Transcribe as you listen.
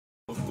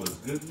for his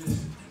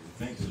goodness.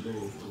 We thank the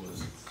Lord for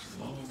his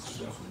long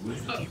suffering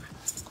wisdom.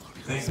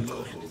 We thank the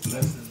Lord for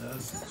blessing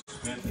us,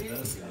 strengthening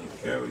us, and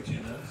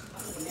encouraging us.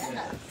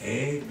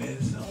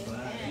 Amen,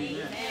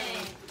 somebody.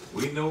 Amen.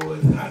 We know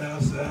it's hot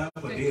outside,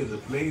 but there's a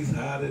place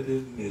hotter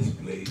than this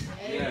place.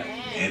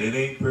 And it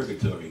ain't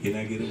purgatory. Can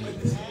I get a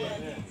witness?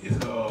 It's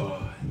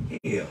called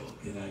hell.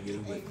 Can I get a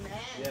witness?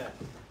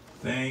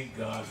 Thank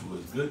God for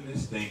his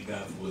goodness. Thank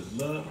God for his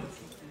love.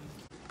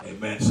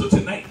 Amen. So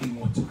tonight we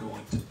want to go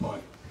into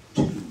part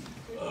 2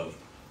 of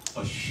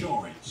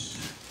assurance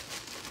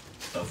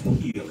of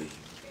healing.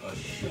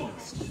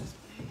 Assurance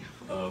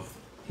of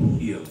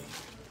healing.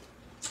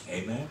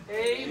 Amen.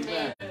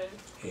 Amen.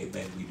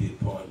 Amen. We did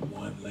part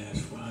 1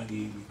 last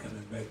Friday. We're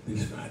coming back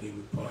this Friday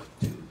with part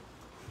 2.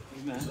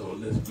 Amen. So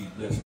let's be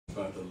blessed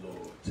by the Lord.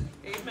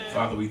 Amen.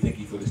 Father, we thank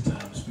you for this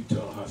time. Speak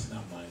to our hearts and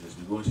our minds as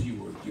we go into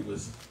your word. Give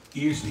us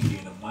ears to hear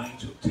and a mind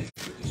to obtain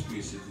what the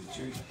Spirit says to the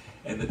church.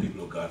 And the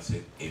people of God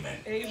said, Amen.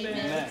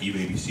 Amen. You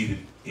may be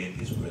seated in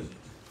his presence.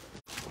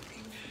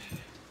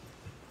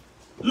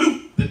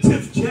 Luke, the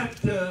 10th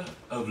chapter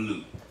of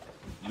Luke.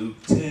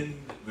 Luke 10,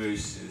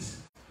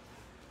 verses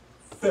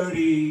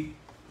 30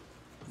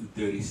 to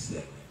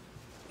 37.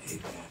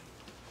 Amen.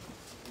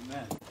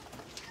 Amen.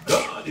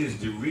 God is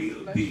the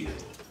real deal.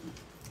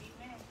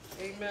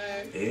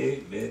 Amen.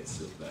 Amen,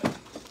 somebody.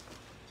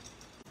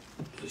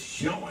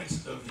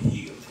 Assurance of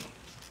healing.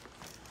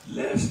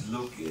 Let's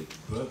look at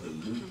Brother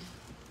Luke,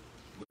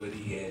 what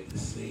he had to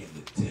say in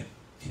the 10th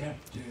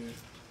chapter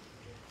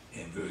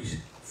and verse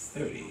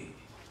 30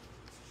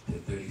 to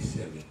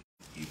 37,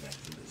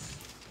 evangelist.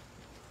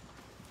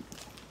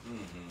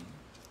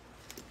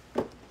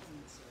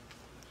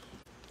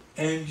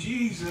 And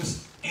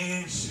Jesus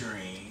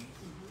answering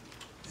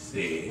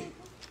said,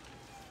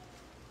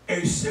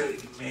 a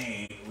certain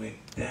man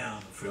went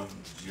down from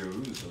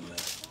Jerusalem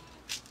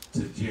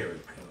to Jericho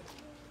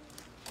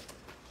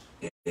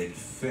and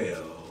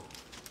fell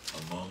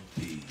among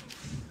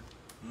thieves,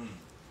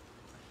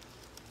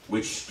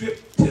 which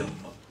stripped him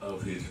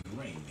of his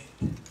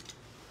raiment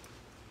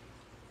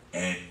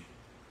and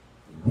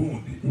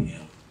wounded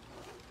him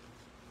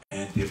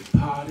and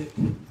departed,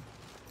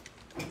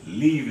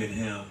 leaving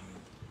him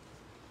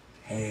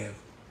half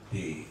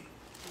dead.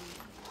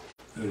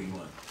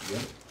 31.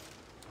 Yep.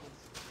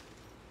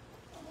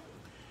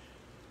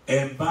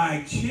 And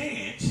by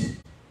chance,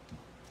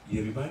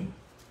 everybody,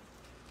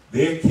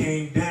 there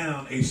came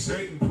down a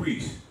certain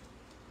priest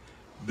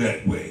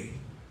that way,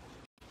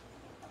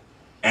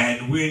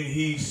 and when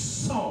he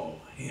saw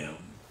him,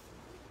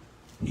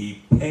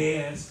 he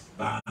passed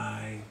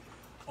by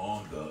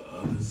on the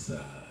other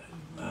side.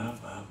 My.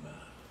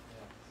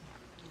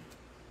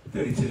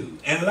 32.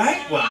 And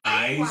likewise,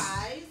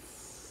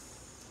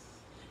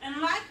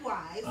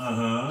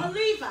 a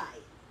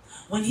Levite,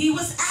 when he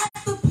was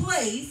at the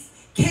place,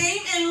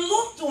 came and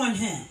looked on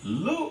him.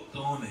 Looked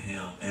on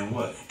him and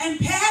what? And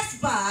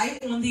passed by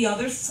on the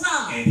other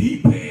side. And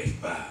he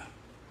passed by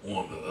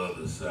on the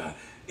other side.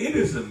 It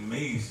is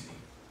amazing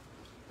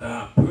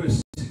that a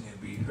person can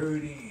be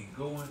hurting and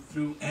going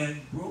through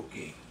and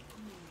broken.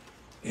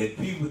 And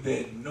people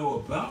that know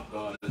about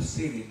God, or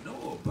say they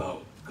know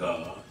about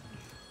God,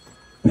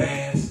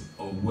 pass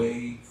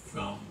away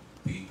from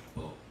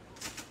people.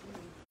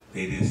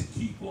 They just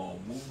keep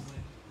on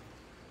moving,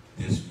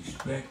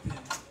 disrespecting.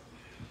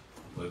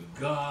 But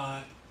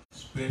God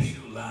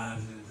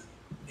specializes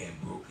in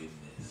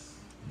brokenness.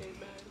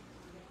 Amen.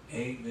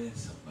 Amen,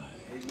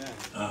 somebody.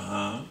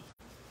 Amen.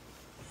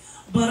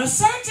 But a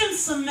certain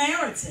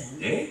Samaritan,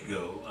 there you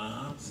go.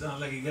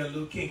 Sound like he got a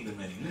little kingdom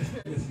in him.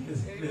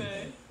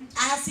 Listen.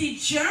 As he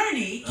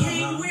journeyed,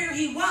 came where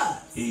he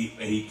was.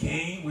 He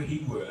came where he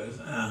was.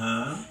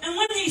 And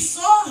when he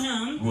saw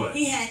him, what?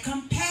 He had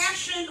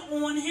compassion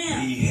on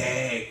him. He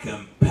had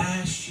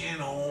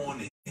compassion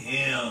on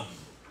him.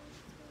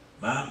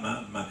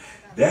 My.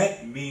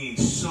 That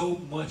means so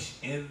much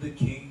in the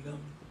kingdom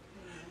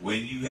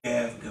when you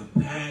have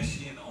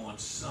compassion on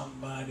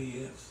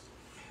somebody else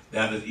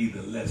that is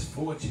either less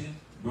fortunate,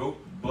 broke,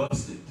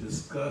 busted,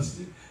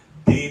 disgusted,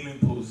 demon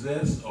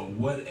possessed, or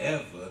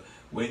whatever.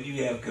 When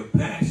you have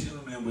compassion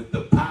on them with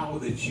the power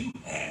that you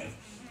have,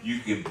 you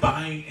can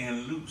bind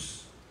and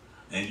loose,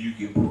 and you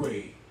can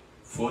pray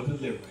for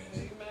deliverance.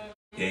 Amen.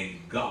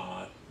 And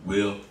God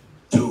will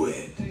do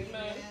it.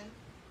 Amen.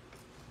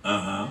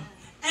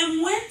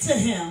 And went to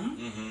him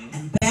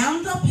and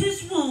bound up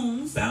his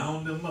wounds.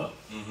 Bound them up.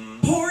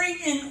 Pouring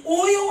in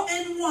oil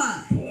and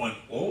wine. Pouring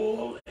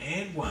oil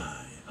and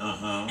wine.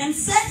 And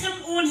set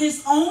him on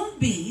his own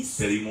beast.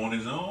 Set him on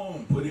his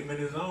own. Put him in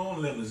his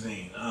own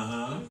limousine.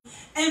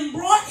 And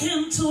brought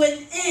him to an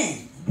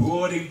inn.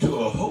 Brought him to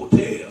a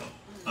hotel.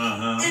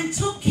 And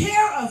took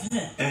care of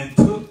him. And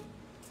took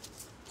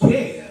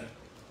care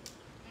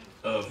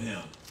of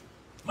him.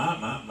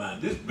 My.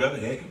 This brother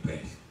had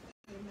compassion.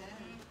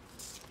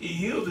 He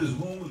healed his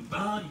wounds,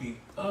 bound him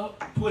up,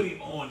 put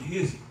him on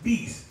his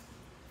beast,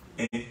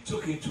 and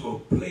took him to a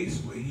place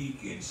where he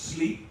can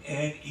sleep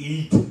and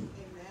eat. Amen.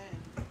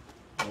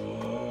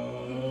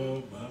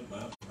 Oh, my.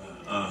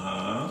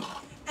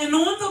 And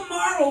And on the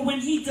morrow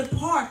when he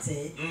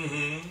departed,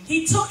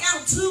 he took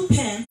out 2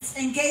 pence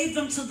and gave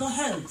them to the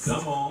host.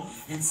 Come on.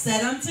 And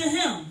said unto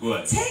him,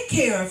 What? Take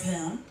care of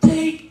him.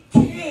 Take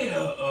care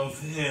of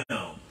him.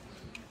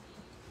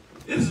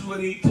 This is what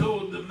he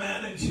told the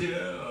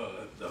manager,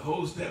 the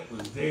host that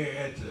was there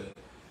at the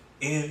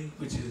inn,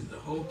 which is the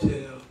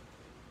hotel.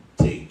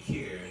 Take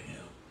care of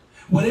him.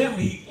 Whatever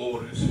he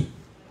orders,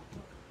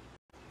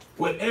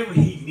 whatever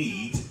he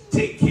needs,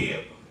 take care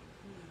of him.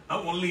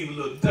 I'm going to leave a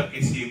little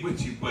ducats here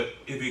with you, but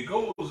if it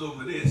goes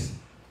over this,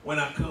 when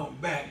I come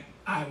back,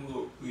 I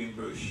will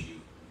reimburse you.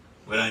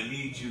 But I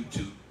need you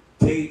to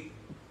take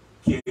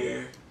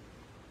care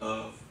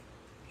of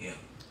him.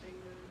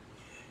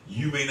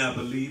 You may not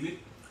believe it,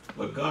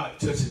 but God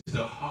touches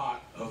the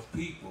heart of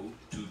people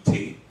to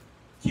take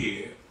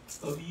care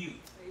of you.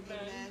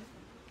 Amen.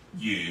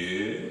 Yeah.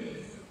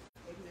 Amen.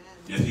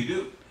 Yes, he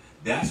do.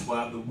 That's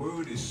why the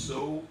word is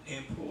so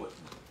important.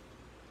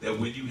 That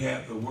when you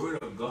have the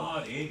word of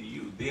God in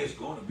you, there's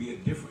going to be a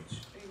difference.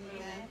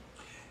 Amen.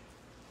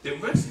 The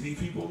rest of these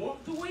people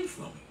walked away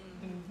from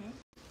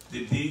it.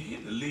 The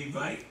deacon, the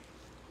Levite,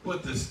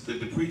 but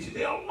the preacher,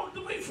 they all walked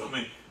away from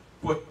it.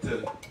 But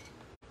the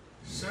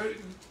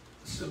certain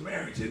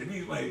Samaritan, the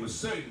reason why he was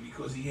certain,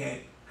 because he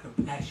had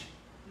compassion.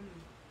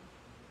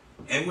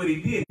 And what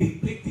he did, he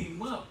picked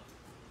him up,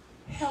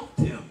 helped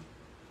him,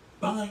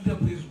 bind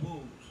up his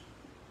wounds,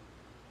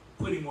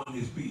 put him on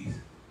his beast,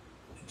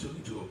 and took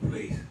him to a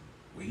place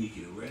where he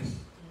could rest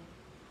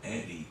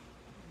and eat.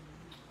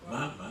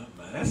 My.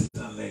 That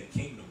sounds like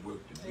kingdom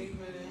work to me.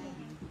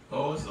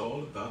 Oh, it's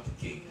all about the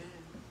kingdom.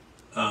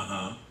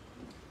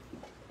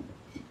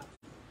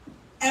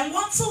 And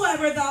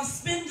whatsoever thou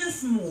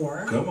spendest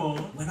more, Come on.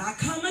 when I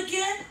come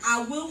again,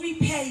 I will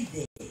repay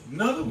thee.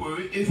 In other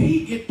words, if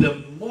he get the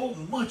more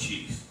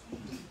munchies,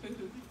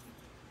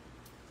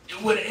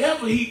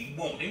 whatever he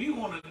want, if he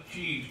want a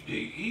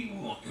cheesesteak, he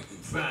want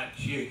fried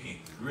chicken,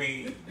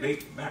 green,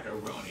 baked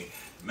macaroni,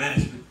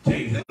 mashed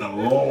potatoes, and a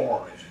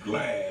large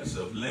glass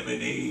of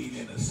lemonade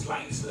and a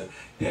slice of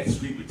that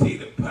sweet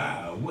potato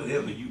pie, or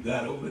whatever you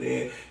got over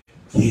there,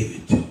 give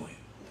it to him.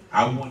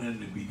 I want him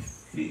to be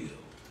filled,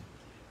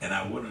 and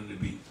I want him to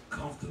be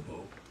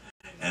comfortable,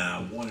 and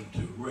I want him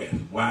to rest.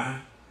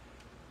 Why?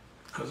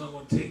 Because I'm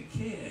going to take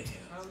care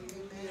of him.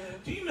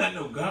 Do you not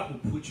know God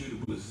will put you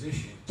in a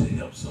position to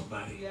help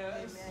somebody?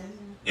 Yes.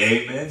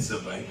 Amen,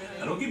 somebody.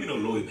 Now, don't give me no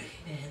lawyer.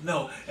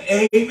 No.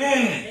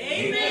 Amen.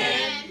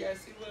 Amen.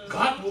 Yes, he will.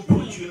 God will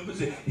put you in a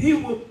position. He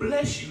will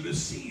bless you to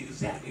see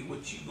exactly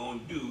what you're going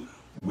to do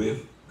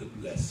with the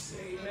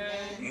blessing.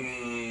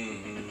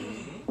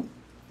 Amen.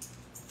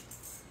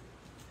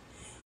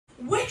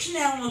 Which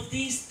now of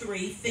these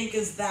 3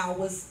 thinkest thou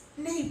was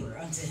neighbor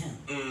unto him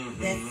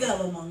that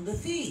fell among the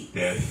thieves?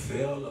 That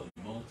fell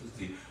among the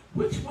thieves.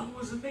 Which one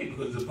was the neighbor?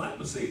 Because the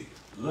Bible says,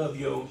 love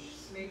your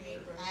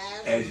Neighbor.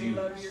 as you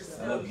Love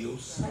yourself. love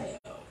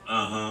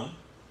yourself.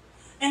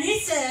 And he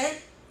said,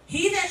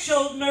 He that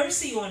showed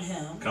mercy on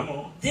him. Come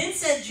on. Then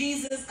said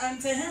Jesus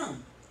unto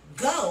him,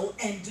 Go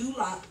and do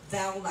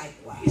thou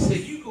likewise. He said,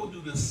 you go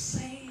do the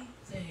same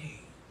thing.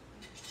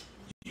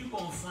 You're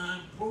going to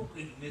find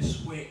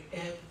brokenness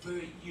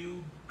wherever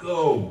you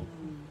go.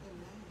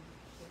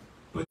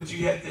 But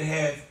you have to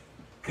have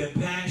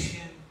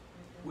compassion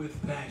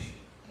with passion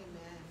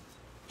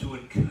to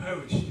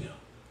encourage them.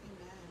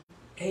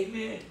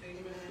 Amen.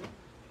 Amen.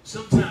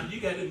 Sometimes you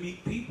got to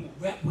meet people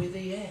right where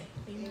they at.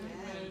 Amen.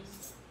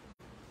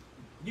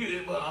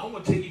 Well, I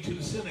want to take you to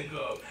the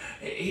synagogue.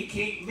 He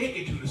can't make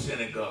it to the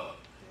synagogue.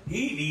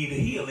 He need a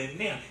healing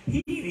now.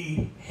 He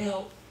need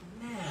help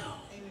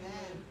now.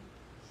 Amen.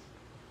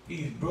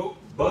 He's broke,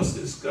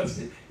 busted,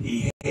 disgusted.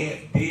 He half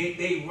dead.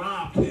 They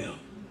robbed him.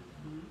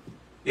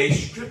 They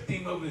stripped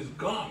him of his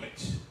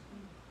garments.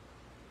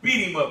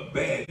 Beat him up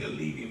bad to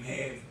leave him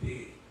half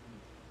dead.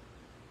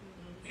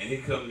 And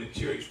here come the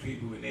church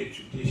people when their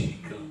tradition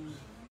comes.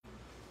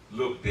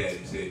 Looked at it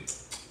and said,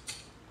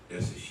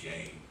 that's a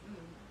shame.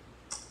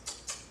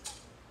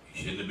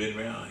 He shouldn't have been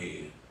around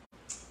here.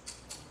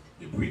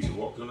 The preacher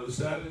walked on the other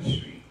side of the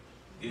street.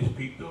 Just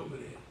peeped over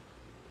there.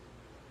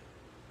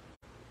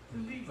 The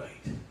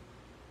Levite.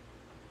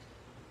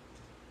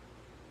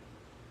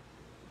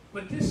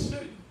 But this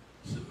certain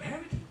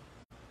Samaritan,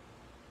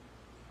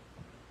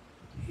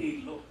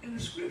 he looked in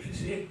the scripture,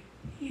 said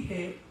he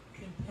had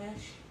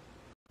compassion.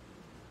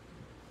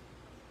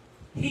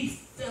 He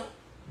felt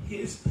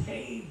his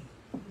pain.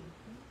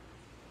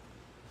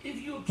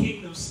 If you're a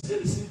kingdom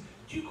citizen,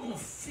 you're going to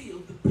feel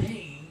the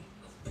pain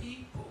of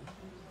people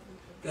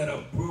that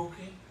are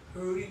broken,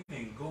 hurting,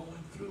 and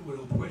going through with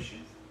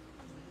oppression.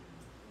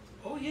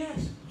 Oh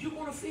yes, you're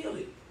going to feel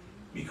it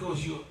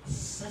because you're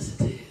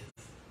sensitive.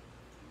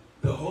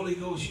 The Holy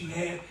Ghost you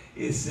have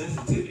is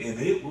sensitive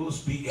and it will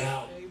speak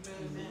out.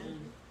 Amen.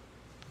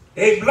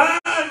 Hey, blind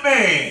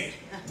man,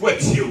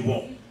 what you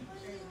want?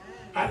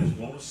 I just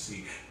want to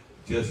see.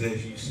 Just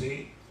as you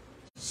said,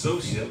 so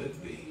shall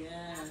it be.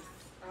 Yes.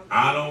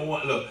 I don't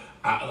want, look,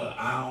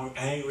 I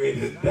ain't ready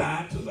to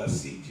die till I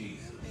see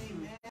Jesus.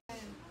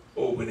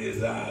 opened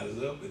his eyes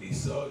up and he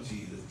saw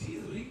Jesus.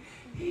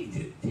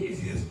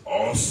 He's just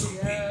awesome,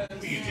 people.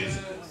 He's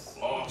just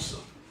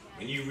awesome.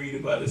 When you read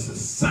about his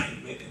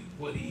assignment and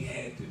what he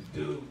had to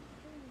do,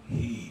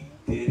 he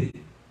did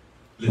it,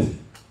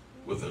 listen,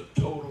 with a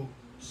total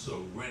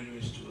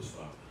surrenderance to his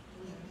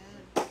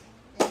Father.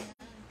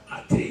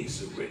 I tell you,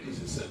 surrender is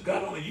something.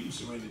 God only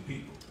uses surrendered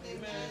people.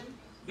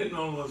 They're the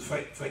only ones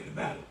fight the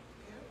battle.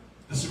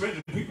 The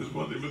surrendered people is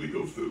one that really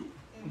goes through.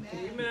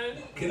 Amen.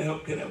 Can I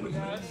help with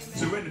you?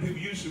 Surrender people,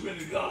 you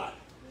surrender to God.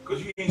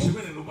 Because you ain't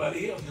surrender to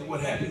nobody else. And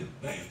what happened?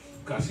 Bam.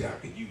 God said, I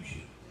can use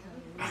you.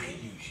 I can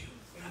use you.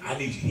 I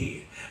need you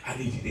here. I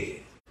need you there.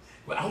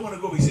 But I want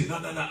to go. He said, no,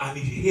 I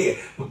need you here.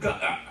 But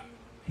God,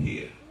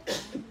 here.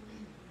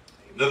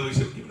 In other words,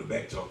 he said, give him the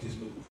back talk, just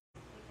move.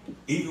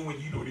 Even when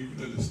you don't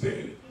even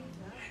understand it.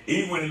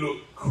 Even when it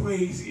looked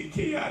crazy and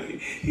chaotic,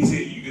 he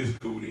said, you just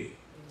go there.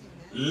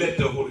 Let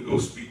the Holy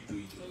Ghost speak through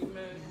you.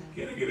 Amen.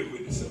 Can I get a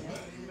witness, somebody?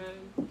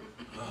 Amen.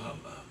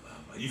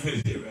 You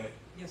finished it, right?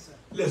 Yes, sir.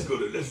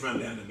 Let's run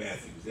down to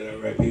Matthew. Is that all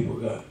right, people?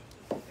 God?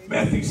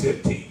 Matthew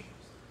 17.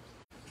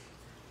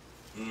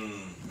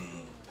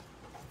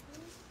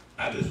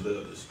 I just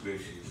love the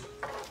scriptures.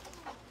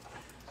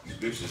 The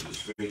scriptures will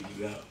straighten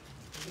you out.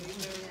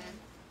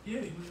 Yeah,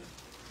 they will.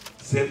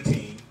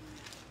 17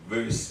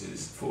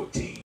 verses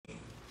 14 to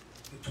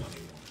 21.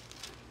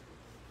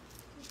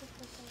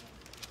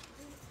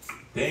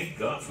 Thank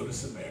God for the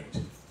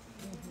Samaritan.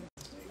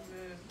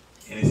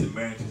 Any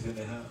Samaritans in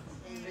the house?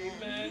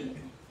 Amen.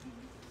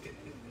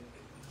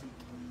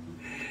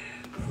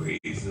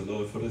 Praise the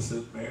Lord for the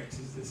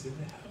Samaritans that's in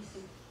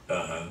the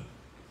house.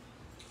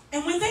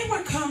 And when they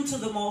were come to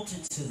the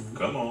multitude,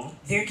 Come on.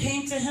 there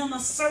came to him a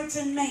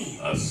certain man.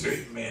 A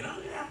certain man.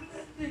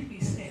 He be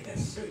saying that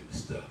certain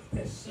stuff.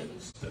 That certain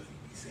stuff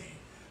he be saying.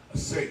 A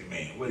certain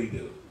man. What'd he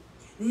do?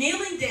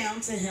 Kneeling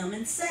down to him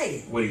and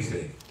saying, What'd he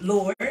say?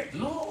 Lord,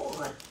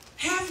 Lord.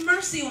 have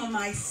mercy on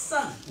my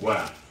son,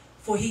 Wow.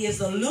 for he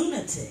is a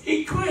lunatic.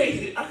 He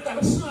crazy. I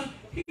got a son.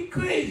 He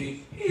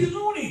crazy. He's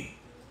loony.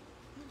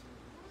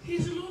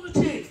 He's a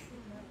lunatic.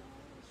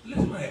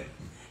 Listen what happened.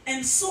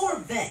 And sore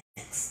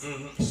vexed.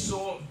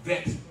 Sore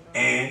vexed.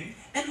 And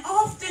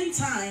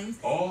oftentimes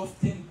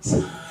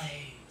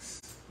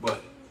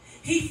what?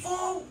 he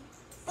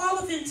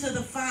falleth into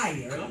the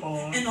fire, Come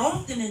on. and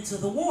often into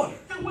the water.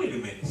 Now wait a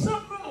minute.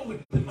 Something wrong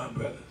with my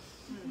brother.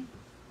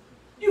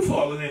 You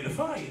falling in the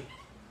fire.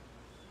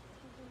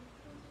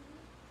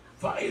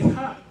 Fire is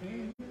hot.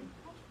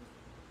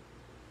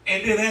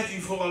 And then after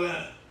you fall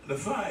out the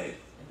fire,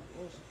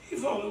 you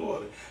fall in the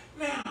water.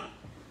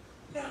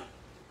 Now,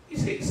 you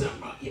say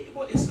something wrong. Yeah,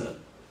 well, it's an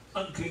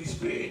unclean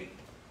spirit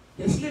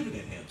that's living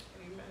in him.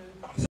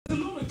 He's a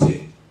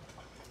lunatic.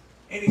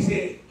 And he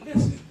said,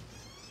 listen,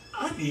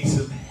 I need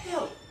some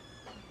help.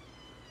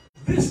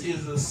 This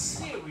is a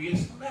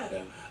serious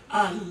matter.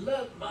 I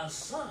love my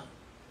son.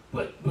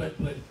 But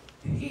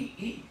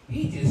he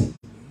just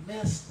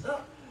messed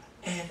up.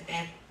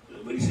 And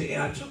what do you say?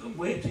 And I took him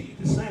where to your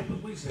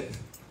disciples. What he says?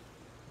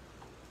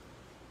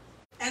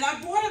 And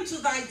I brought him to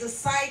thy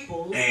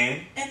disciples,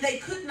 And they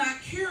could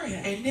not cure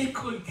him. And they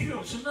couldn't cure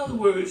him. So in other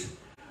words,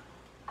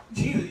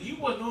 Jesus, you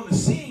wasn't on the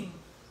scene,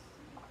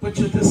 but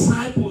your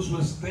disciples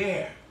was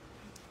there.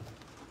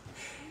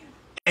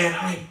 And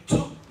I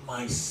took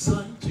my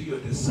son to your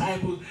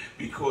disciples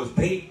because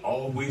they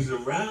always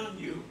around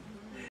you.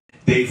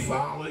 They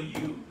follow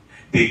you.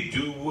 They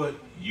do what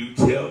you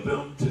tell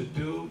them to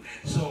do.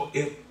 So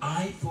if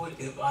I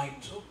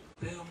took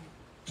them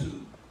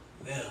to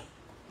them,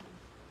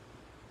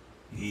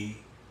 he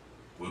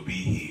will be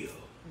healed.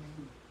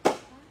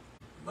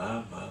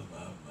 My.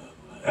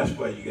 That's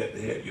why you got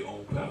to have your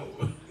own power.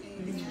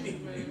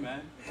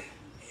 Amen.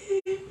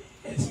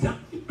 And stop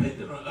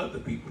depending on other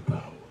people's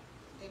power.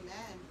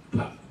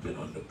 Depend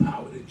on the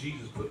power that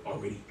Jesus put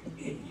already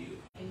in you.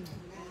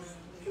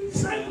 The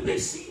disciples, they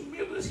seen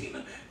miracles,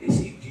 they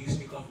seen Jesus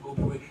sneak off and go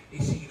pray. They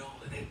seen all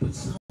of that, but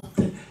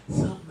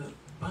something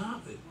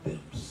bothered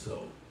them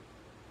so.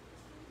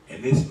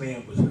 And this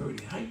man was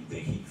hurting. How you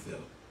think he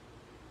felt?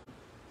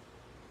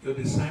 Your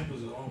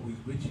disciples are always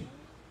with you,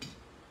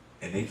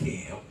 and they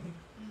can't help me.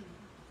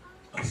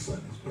 Our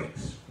son is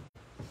vexed.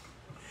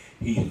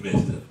 He's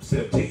messed up.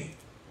 17.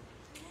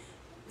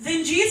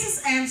 Then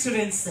Jesus answered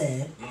and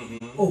said,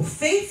 O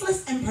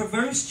faithless and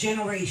perverse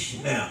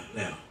generation. Now,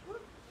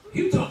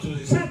 he was talking to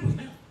his disciples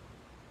now.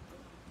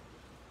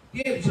 He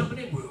had to jump in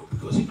their world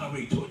because he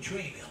already taught and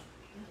trained them.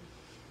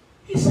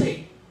 He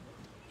said,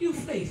 you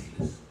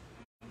faithless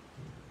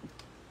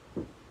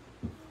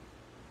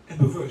and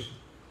perverse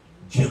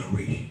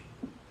generation.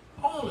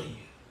 All of you.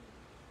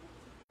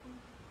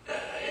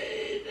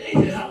 They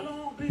said, how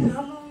long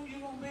you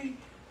gonna be?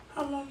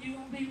 How long you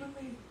gonna be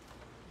with me?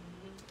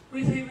 What do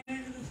you say,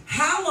 evangelist?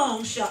 How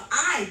long shall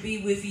I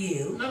be with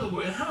you? In other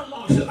words, how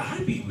long shall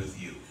I be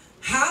with you?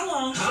 How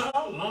long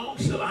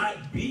shall I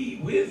be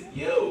with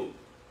you?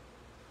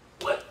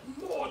 What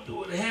more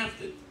do it have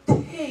to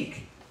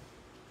take?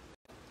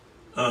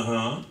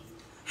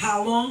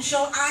 How long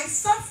shall I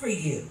suffer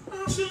you?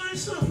 How shall I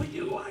suffer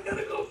you? I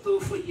gotta go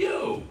through for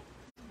you.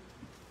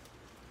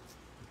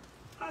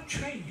 I've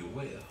trained you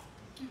well.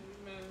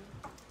 Amen.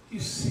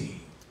 You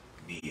see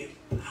me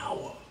in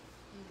power.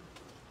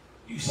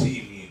 You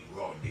see me in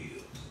raw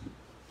deals.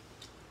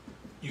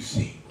 You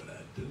see what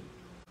I do.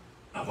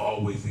 I've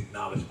always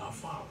acknowledged my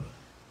Father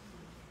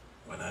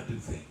when I do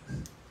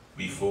things,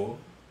 before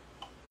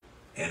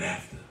and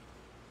after.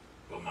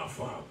 But my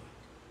Father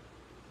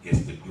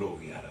gets the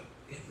glory out of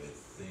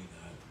everything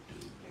I do.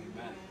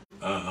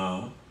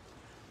 Amen.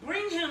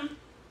 Bring him.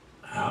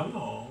 How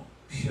long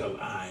shall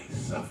I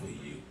suffer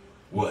you?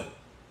 What?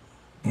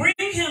 Bring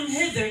him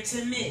hither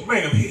to me.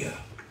 Bring him here.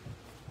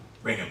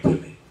 Bring him to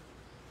me.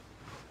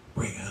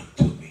 Bring him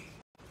to me.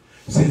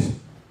 Since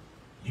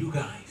you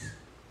guys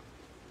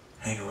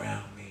hang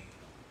around me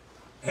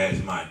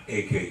as my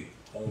AK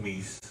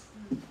homies,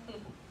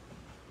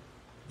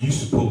 you're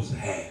supposed to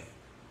have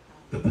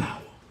the power.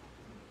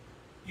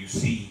 You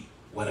see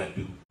what I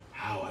do,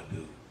 how I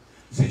do.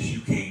 Since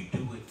you can't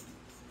do it,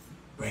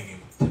 bring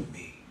him to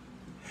me.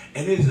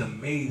 And it's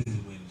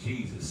amazing when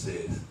Jesus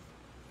says,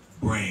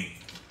 bring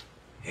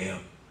him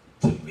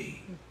to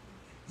me.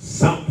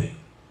 Something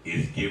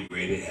is getting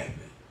ready to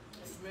happen.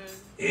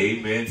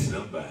 Amen,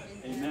 somebody.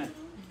 Amen.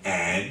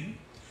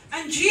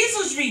 And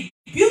Jesus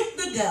rebuked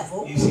the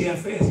devil. you see how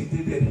fast he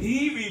did that?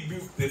 He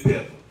rebuked the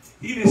devil.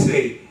 He didn't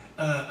say,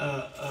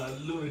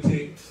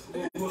 lunatic,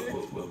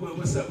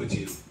 what's up with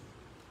you?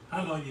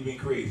 How long you been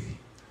crazy?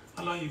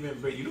 How long you been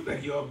breaking? You look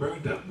like you all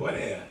burned up.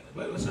 Boy,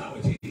 what's wrong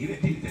with you? He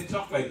didn't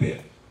talk like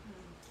that.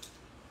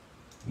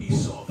 He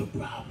saw the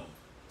problem.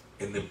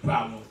 And the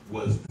problem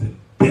was the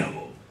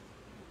devil.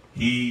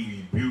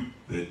 He rebuked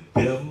the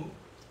devil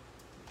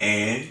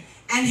and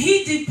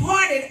he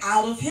departed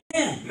out of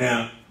him.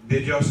 now,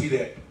 did y'all see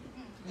that?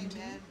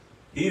 Amen.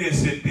 He didn't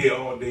sit there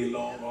all day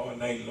long, all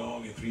night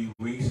long, in 3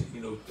 weeks,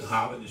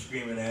 hollering and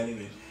screaming at him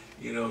and,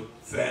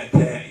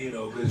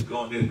 this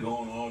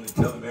going on and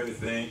tell him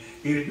everything.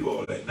 He didn't do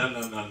all that.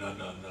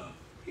 No.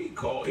 He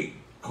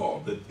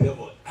called the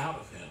devil out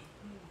of him.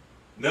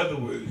 In other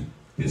words,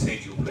 this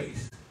ain't your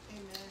place.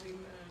 Amen.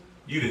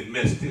 You didn't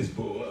mess this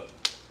boy up,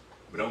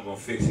 but I'm going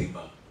to fix him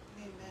up.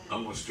 Amen.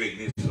 I'm going to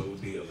straighten this whole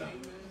deal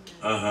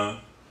out.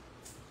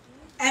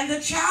 And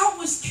the child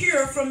was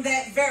cured from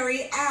that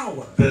very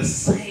hour. The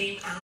same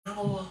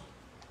hour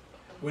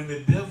when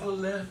the devil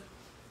left,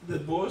 the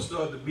boy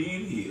started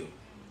being healed.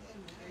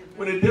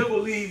 When the devil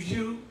leaves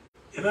you,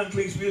 and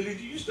unclean spirit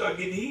leaves you, you start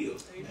getting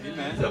healed.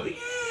 Amen. So,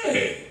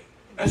 yeah.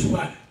 That's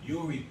why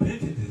your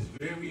repentance is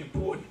very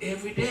important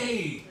every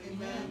day.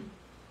 Amen.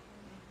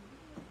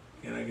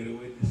 Can I get a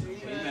witness?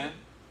 Amen.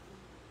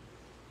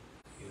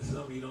 And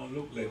some of you don't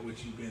look like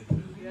what you've been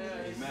through.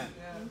 Yes. Amen.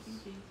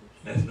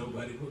 That's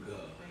nobody but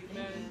God.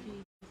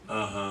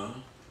 Amen.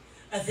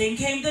 Then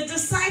came the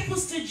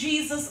disciples to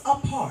Jesus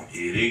apart.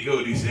 Here they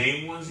go. These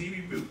same ones he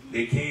rebuked.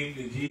 They came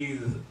to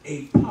Jesus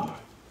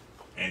apart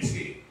and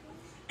said,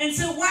 And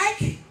so why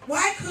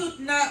could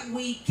not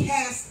we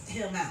cast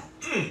him out?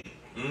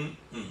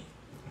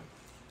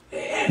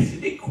 They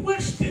asked, they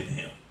questioned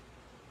him.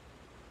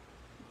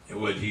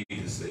 And what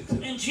Jesus said to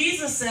them? And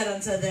Jesus said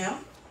unto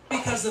them,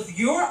 because of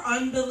your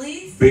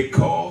unbelief.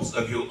 Because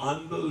of your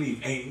unbelief,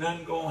 ain't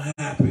nothing gonna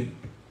happen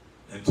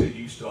until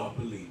you start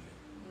believing.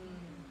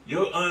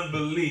 Your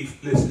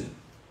unbelief, listen,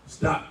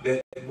 stop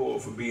that boy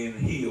from being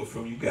healed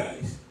from you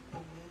guys.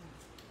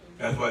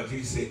 That's why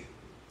Jesus said,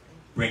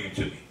 bring him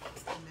to me.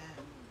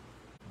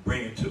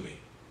 Bring him to me.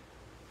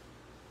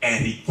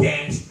 And he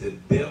cast the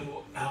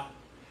devil out.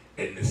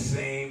 In the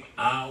same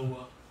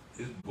hour,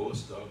 this boy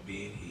started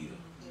being healed.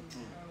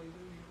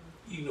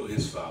 You know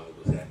his father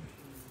was happy.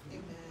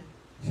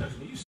 Church,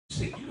 when you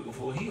sick, you looking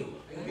for a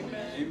healer.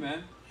 Amen.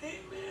 Amen.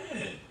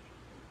 Amen.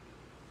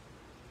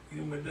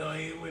 You went down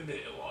here with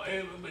the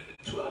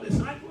 12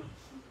 disciples.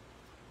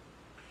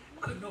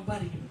 Couldn't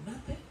nobody do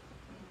nothing.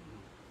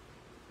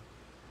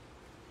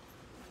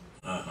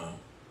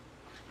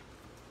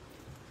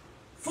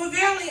 For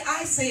verily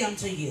I say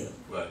unto you,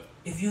 What?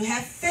 if you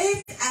have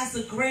faith as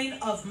a grain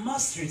of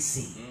mustard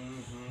seed,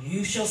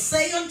 you shall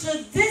say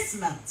unto this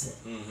mountain,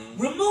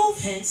 remove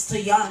hence to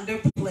yonder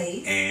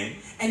place,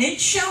 and it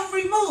shall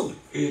remove.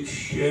 It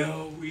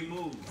shall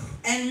remove.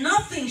 And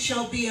nothing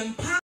shall be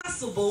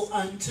impossible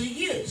unto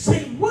you.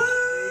 Say what?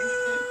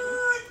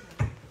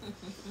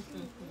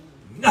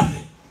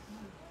 Nothing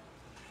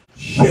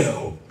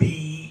shall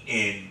be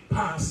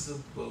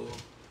impossible.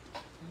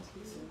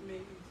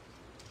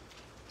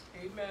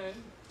 Amen.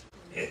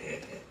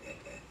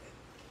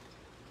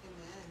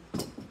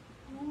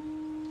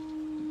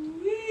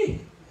 Ooh-wee.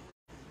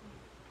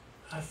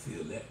 I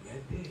feel that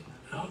right there.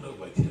 I don't know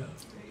about y'all.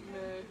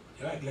 Amen.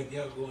 Y'all act like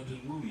y'all going to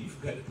the movie. You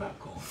forgot the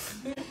popcorn.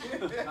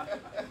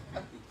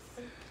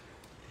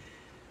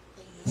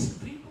 Listen,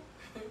 people.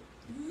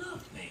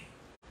 Nothing.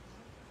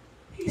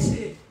 He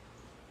said,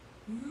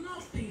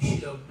 nothing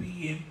shall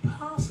be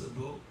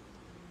impossible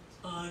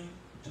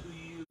unto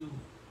you.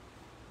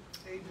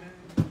 Amen.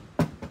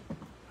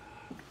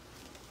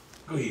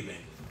 Go ahead,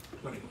 man.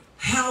 21.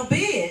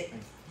 Howbeit,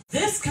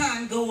 this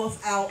kind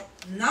goeth out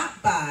not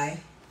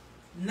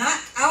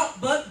out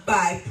but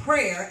by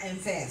prayer and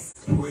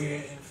fasting.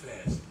 Prayer and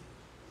fasting.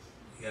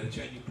 You got to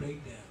turn your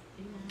plate down.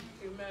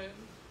 Amen.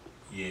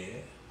 Yeah,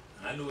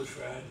 I know it's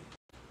Friday.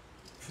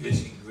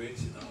 Fish and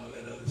grits and all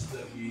that other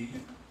stuff you eat.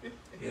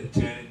 You got to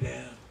turn it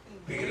down.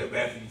 Pick it up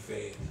after you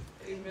fast.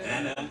 Amen.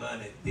 And I'm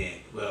on it then.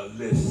 Well,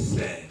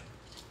 listen.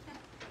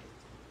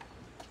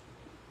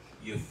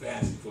 You're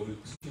fasting for,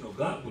 you know,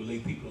 God will lay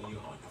people on your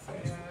heart to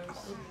fast for.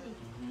 Yes.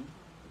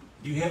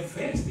 You have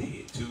fasted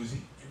here Tuesday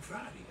and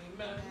Friday.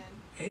 Amen.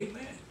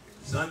 Amen.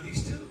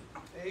 Sundays too.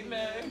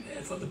 Amen.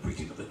 And for the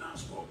preaching of the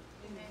gospel.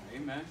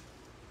 Amen.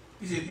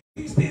 He said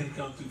these things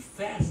come through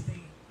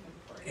fasting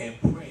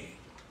and praying.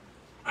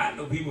 I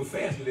know people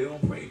fast, but they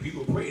don't pray.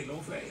 People pray and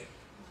don't fast.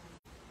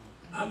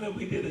 I remember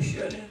we did a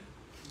shut-in,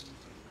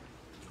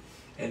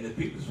 and the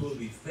people were supposed to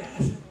be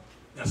fasting.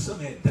 Now some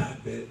had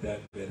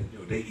diabetic, you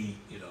know, they eat,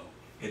 you know,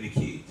 and the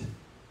kids.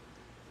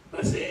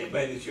 But I said,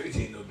 everybody in the church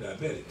ain't no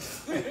diabetic.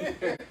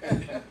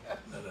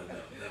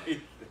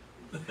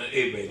 No.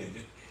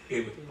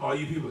 Everybody, all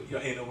you people,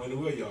 y'all ain't nowhere in the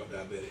world y'all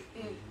diabetic.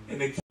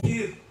 And the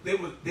kids, they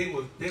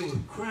was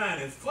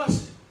crying and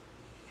fussing.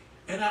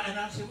 And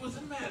I said, what's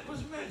the matter?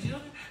 What's the matter,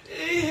 children?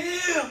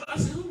 Him. I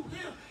said, who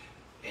him?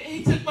 And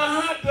he took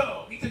my hot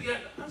dog. He took it.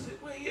 I said,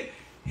 well, yeah.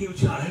 He was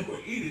trying to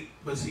eat it,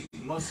 but see,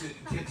 mustard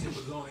and ketchup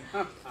was on it.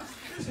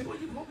 I said, well,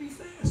 you gonna be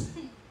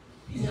fasting?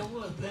 He said,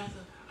 what, Pastor?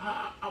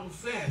 I was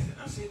fasting.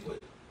 I said, what?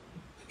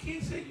 The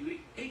kid said you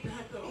ate the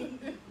hot dog.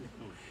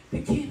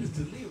 The kid is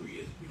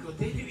delirious because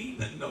they didn't eat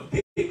nothing. No,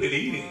 they've been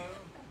eating.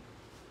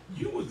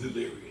 You was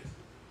delirious.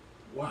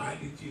 Why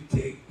did you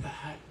take the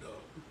hot dog?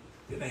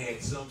 Then I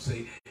had some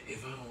say,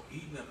 if I don't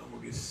eat nothing, I'm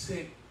gonna get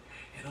sick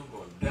and I'm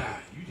gonna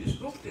die. You just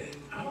spoke that.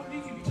 I don't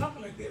need you to be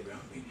talking like that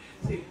around me.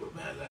 Say, well,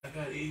 man, I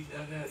gotta eat,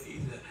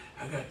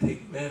 I gotta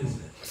take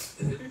medicine.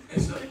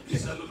 And so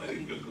I look like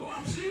you go,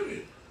 I'm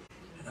serious.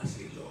 And I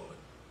say, Lord,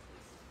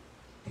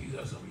 these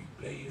are some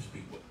rebellious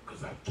people,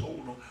 because I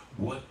told them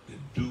what to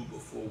do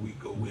before we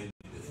go into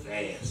the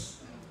fast.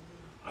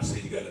 I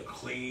said, you got to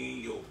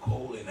clean your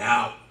colon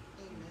out.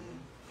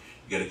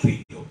 You got to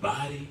clean your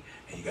body,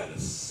 and you got to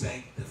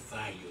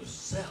sanctify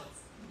yourself.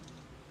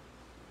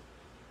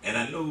 And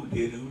I know who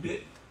did and who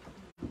didn't.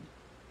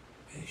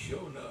 And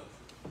sure enough,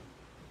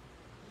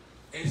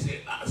 they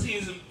said, I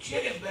seen some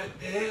chicken back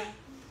there.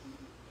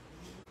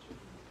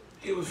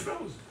 It was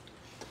frozen.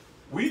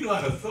 We know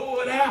how to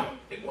throw it out.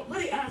 Why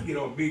they eyes get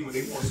all big when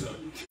they want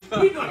something?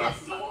 We know how to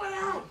throw it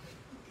out.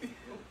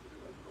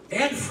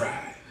 And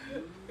fry.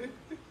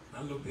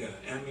 I looked at it.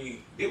 I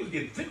mean, they was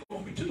getting thick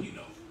on me too, you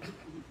know.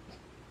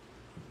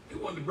 They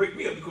wanted to break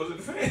me up because of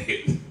the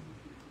fast.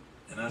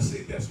 And I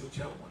said, that's what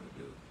y'all want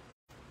to do.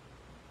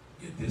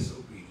 You're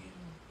disobedient.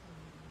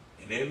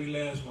 And every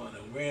last one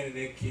that ran in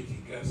that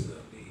kitchen got something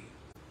to eat.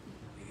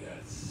 They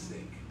got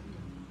sick.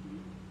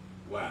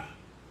 Why?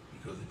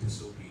 Because of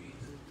disobedience.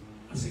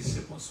 I say,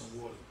 sip on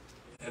some water,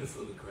 let her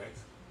fill the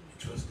cracks, and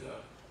trust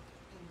God.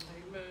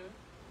 Amen.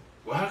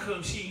 Well, how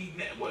come she eating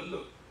that? Well,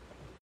 look,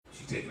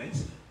 she taking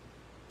insulin.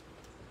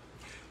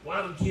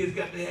 Why them kids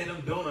got to have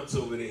them donuts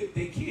over there?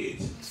 They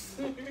kids.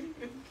 Amen.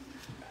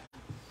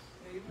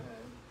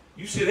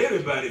 You said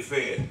everybody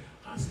fast.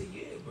 I said,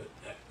 yeah, but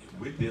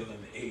we're dealing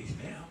in the age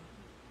now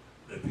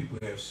that people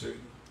have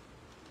certain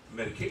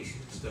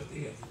medications and stuff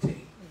they have to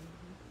take.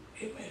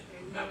 Amen.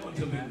 I'm not going to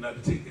tell people not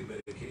to take their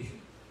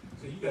medication.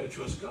 So you got to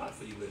trust God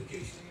for your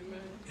medication.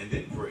 Amen. And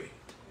then pray.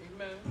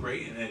 Amen.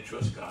 Pray and then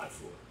trust God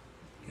for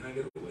it. Can I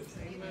get a witness?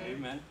 Amen.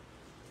 Amen.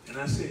 And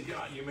I said,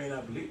 y'all, you may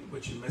not believe it,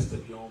 but you messed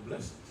up your own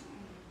blessings.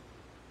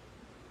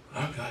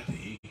 I got to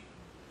eat.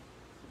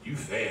 You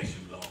fast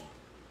too long.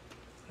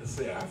 I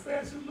said, I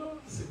fast too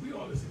long? I said, we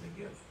all listen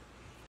together.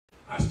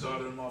 I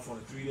started them off on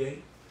a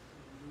 3-day,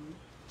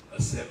 a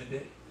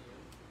 7-day,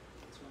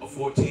 a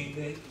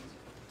 14-day,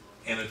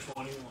 and a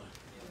 21.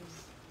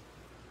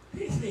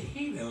 They said,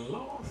 he done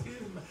lost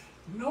his mind.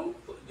 No,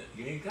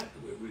 you ain't got to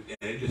work with it.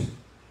 And just,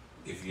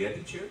 if you're at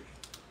the church,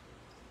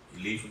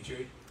 you leave from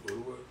church, go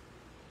to work,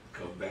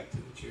 come back to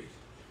the church.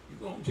 You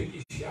go home, take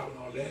your shower and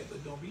all that,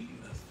 but don't be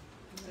eating nothing.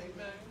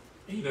 Amen.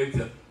 And you know, you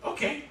tell them,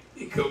 okay,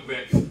 you come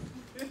back.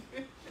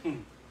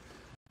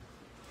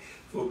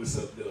 Focus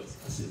something else.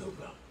 I said, no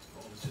problem.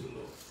 On to the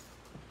Lord.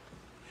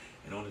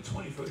 And on the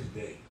 21st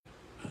day,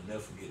 I'll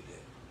never forget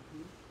that.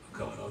 I'm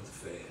coming off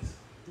the fast.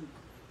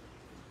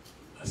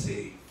 I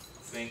say,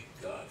 thank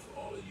God for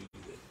all of you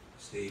that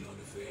stayed on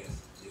the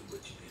fast, did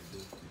what you can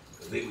do.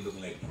 Because they were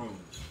looking like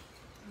prunes.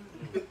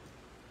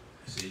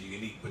 I said, you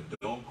can eat, but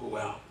don't go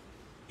out,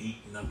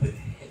 eat nothing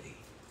heavy.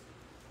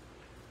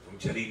 Don't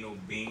try to eat no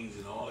beans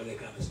and all of that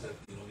kind of stuff.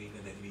 You don't eat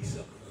nothing that needs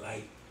something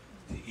light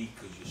to eat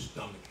because your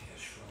stomach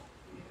has shrunk.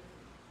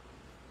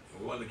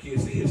 And one of the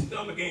kids said, his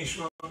stomach ain't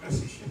shrunk. I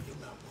said, shut your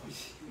mouth,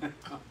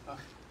 boy.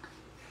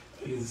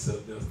 Here's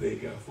something else they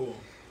got for him.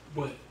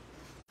 But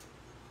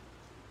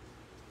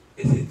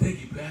they said, thank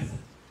you, Pastor.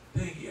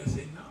 Thank you. I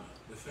said, no,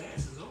 the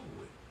fast is over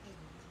with.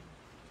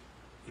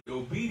 The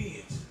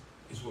obedience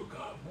is what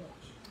God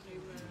wants.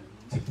 Amen.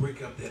 To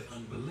break up that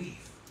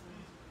unbelief.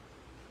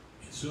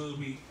 As soon as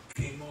we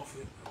came off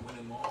it, I went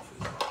in my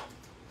office.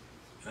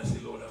 And I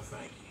said, Lord, I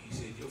thank you. He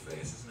said, your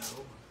fast is not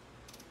over.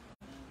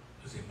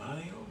 say,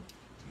 mine ain't over.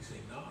 You say,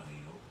 no, it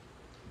ain't over.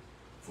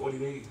 40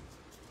 days.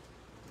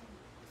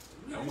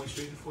 I went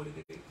straight to 40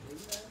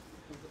 days.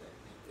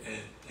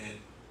 And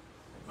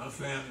my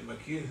family, my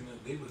kids, and them,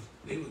 they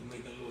was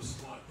making a little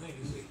smart thing.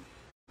 They say,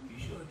 you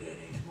sure Dad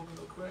ain't smoking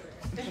no crack?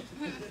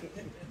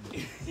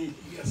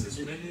 He got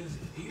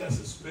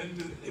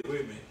suspenders. Hey,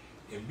 wait a minute.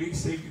 And big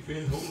safety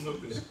pins holding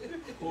up his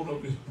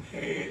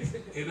pants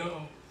and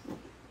all.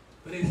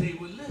 But they say,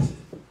 well, listen,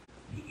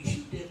 he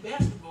shoot that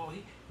basketball.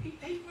 He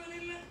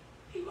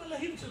running like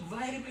he took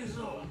vitamins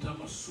or I'm talking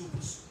about super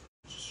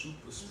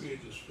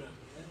spiritual strength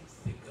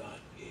that God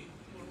gave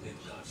me. And then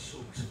God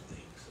showed me some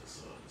things I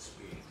saw in the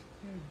spirit.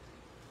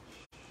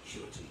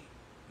 Sure to you.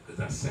 Because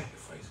I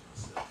sacrificed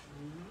myself.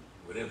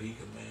 Whatever he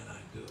command, I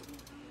do.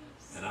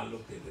 And I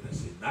looked at it and I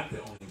said, not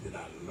that only did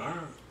I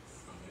learn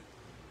from it,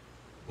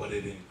 but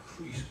it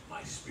increased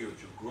my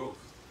spiritual growth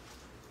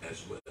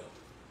as well.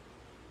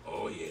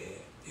 Oh yeah.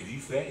 If you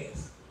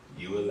fast,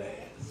 you will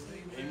last.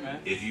 Amen.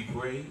 If you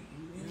pray,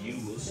 you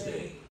will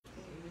stay.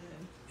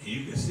 And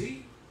you can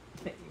see,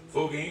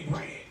 folk ain't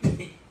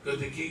praying because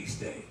they can't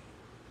stay.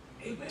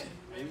 Amen.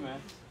 Amen.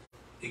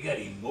 They got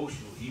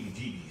emotional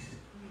heebie-jeebies.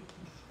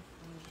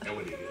 That's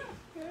what they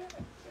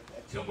got.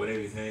 Jump on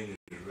everything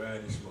and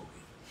riding and smoking.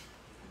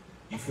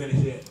 You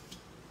finished that?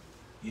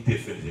 You did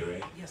finish it,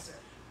 right? Yes, sir.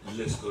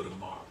 Let's go to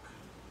Mark.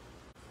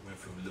 Went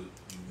from Luke,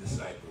 the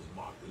disciples,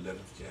 Mark, the 11th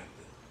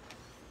chapter,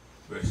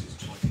 verses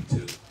 22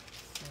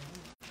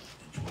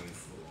 and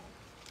 24.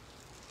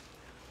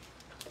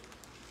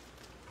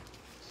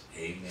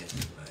 Amen.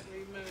 Somebody.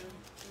 Amen.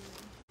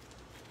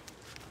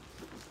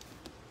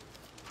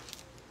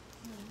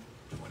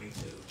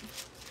 22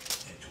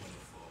 and 24.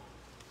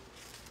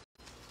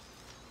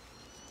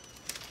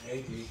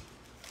 Hey, G.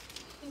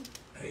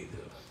 How you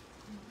doing?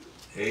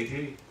 Hey,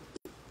 G.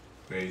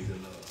 Praise the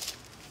Lord.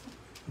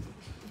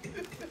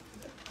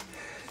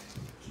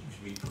 Keeps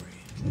me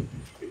praying.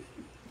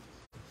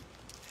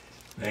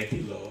 Thank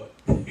you, Lord.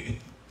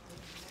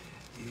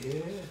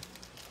 Yeah.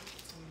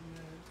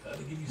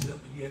 Gotta give you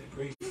something you had to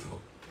pray for.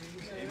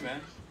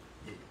 Amen.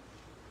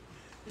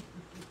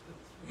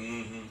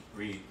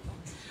 Read.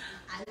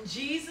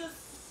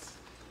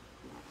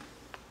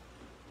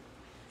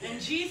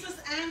 And Jesus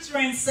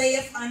answering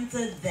saith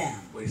unto them,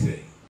 What do you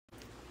say?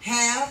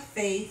 have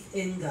faith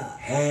in God.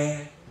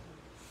 Have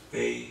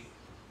faith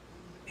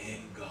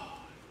in God.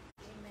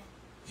 Amen.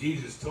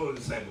 Jesus told the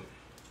disciples,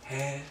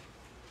 have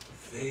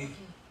faith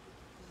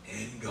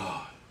in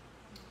God.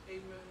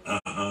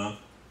 Amen.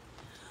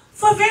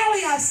 For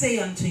verily I say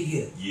unto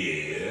you,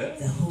 Yeah.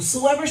 that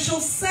whosoever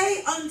shall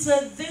say unto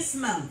this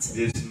mountain,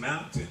 This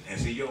mountain. And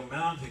see, your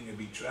mountain can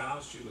be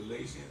trials,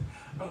 tribulations.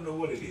 I don't know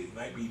what it is. It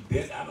might be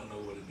death. I don't know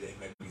what it is. It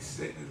might be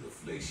sickness,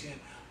 affliction.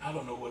 I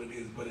don't know what it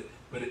is.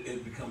 But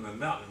it becomes a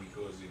mountain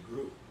because it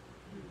grew.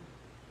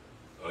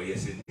 Oh,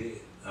 yes, it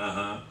did.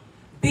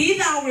 be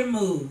thou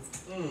removed,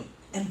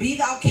 and be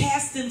thou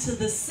cast into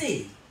the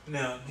sea.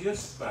 Now,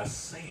 just by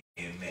saying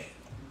that,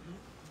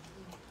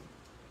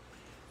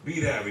 be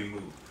thou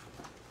removed.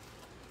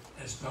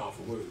 That's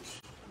powerful words.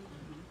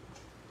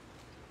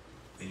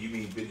 And you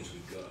mean business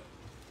with God.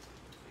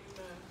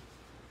 Amen.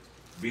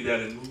 Be thou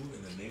removed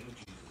in the name of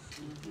Jesus.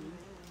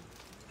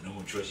 And I'm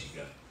going to trust you,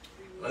 God.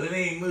 Well, it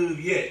ain't moved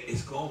yet.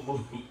 It's going to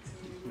move.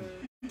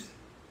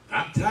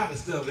 I'm tired of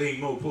stuff that ain't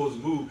supposed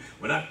to move.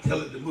 When I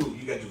tell it to move,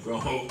 you got the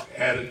wrong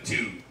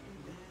attitude.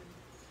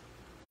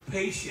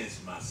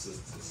 Patience, my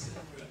sisters.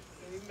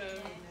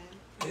 Amen.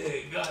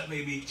 Yeah, God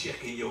may be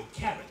checking your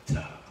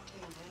character.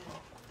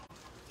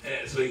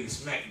 So he can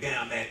smack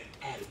down that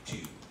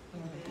attitude.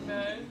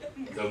 Amen.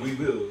 Because we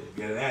will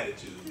get an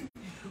attitude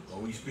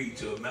when we speak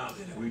to a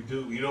mountain. And we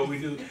do, you know what we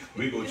do?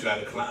 We go try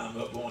to climb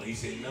up on it. He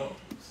said, no,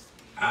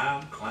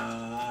 I'm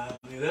climbing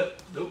it up.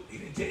 Nope, he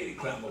didn't tell you to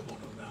climb up on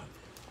the mountain.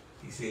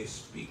 He said,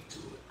 speak to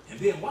it. And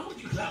then why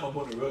would you climb up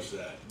on the rough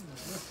side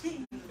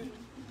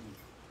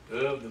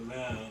of the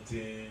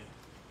mountain?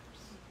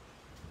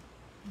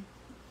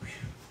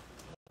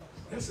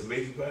 That's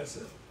amazing by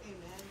itself. Amen.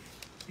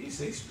 He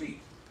said,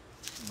 speak.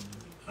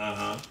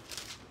 I'm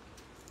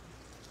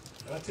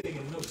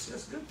taking notes.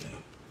 That's a good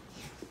thing.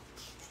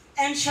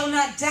 And shall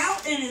not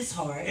doubt in his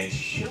heart, And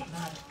shall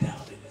not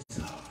doubt in his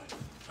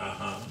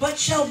heart. but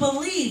shall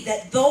believe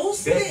that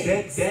those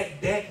things.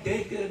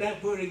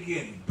 That word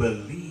again,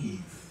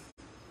 believe.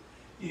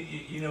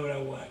 You know what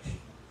I watch?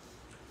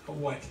 I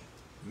watch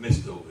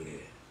Mr. over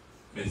there.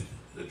 Mr.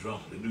 the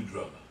drummer, the new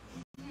drummer.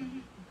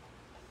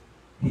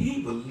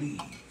 He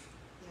believed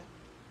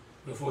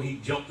before he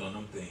jumped on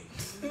them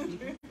things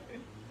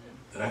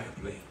that I could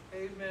play him.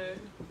 Amen.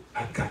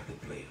 I got to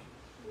play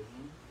him.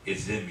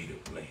 It's in me to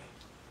play him.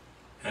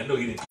 I know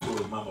he didn't throw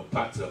his mama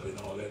pots up and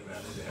all that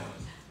around his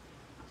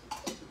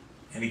house.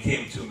 And he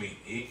came to me.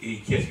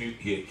 He'd catch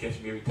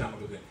me every time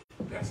I was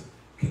in. Pastor,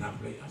 can I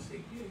play? I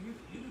said, yeah,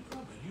 you're the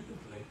drummer. You can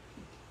play.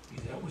 He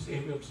said, I wish they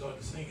ever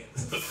started singing.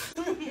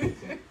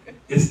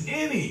 It's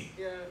in him.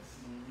 Yes.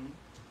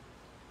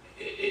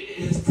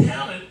 His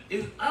talent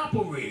is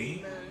operating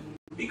Amen.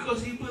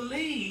 because he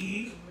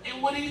believes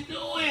in what he's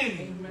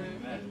doing.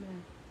 Amen.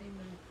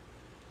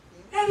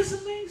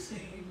 That's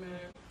amazing. Amen.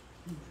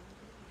 He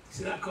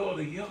said, I call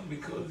the young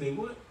because they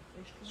what?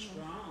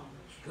 Strong.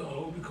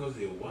 Oh, because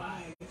they're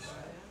wise.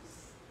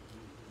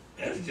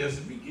 That's just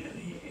the beginning.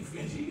 He ain't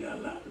finished. He got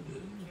a lot to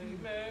do.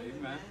 Amen.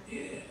 Amen.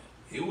 Yeah.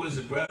 It was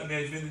a brother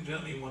that's been the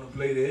drum. He want to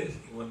play this.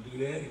 He want to do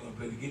that. He want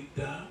to play the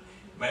guitar.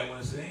 He might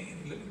want to sing.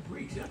 And he look at the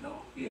preach. I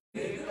know. Yeah.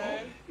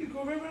 Amen. You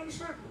go right around the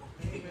circle.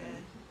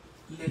 Amen.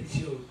 Let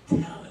your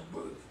talent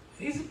work.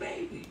 He's a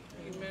baby.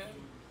 Amen.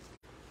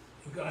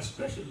 And God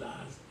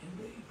specialized in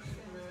babies.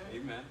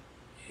 Amen. Amen.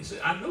 He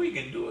said, I know he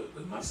can do it,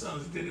 but my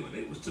sons did it when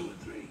they was 2 and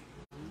 3.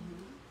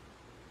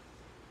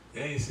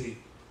 Then he said,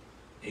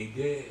 hey,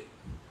 Dad.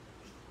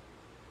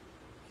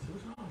 I said,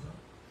 what's wrong,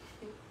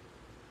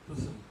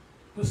 son?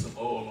 Put some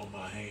oil on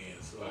my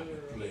hands so I can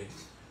play.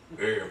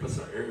 Put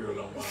some oil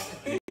on my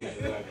hands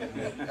so I can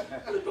play.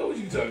 What was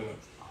you talking about?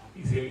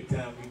 He said, every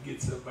time we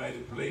get somebody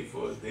to play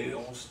for us, they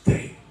don't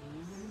stay.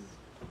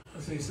 I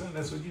say, son,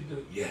 that's what you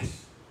do.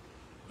 Yes.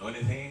 On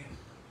his hands.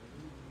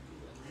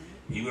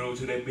 He went over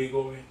to that big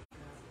organ.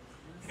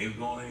 And he was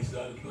going and he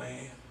started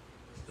playing.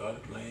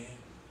 And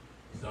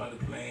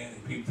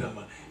people talking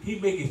about, he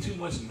making too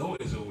much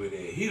noise over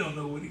there. He don't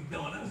know what he's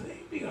doing. I said,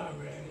 he be all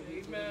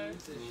right. Amen.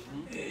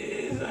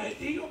 It's like,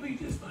 he gonna be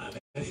just fine.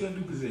 That's your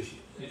new position.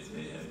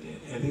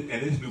 And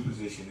his new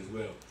position as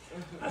well.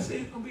 I said,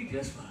 he's gonna be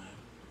just fine.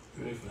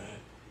 Very fine.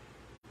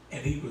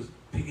 And he was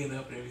picking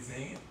up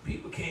everything. And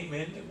people came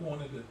in that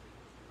wanted to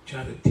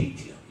try to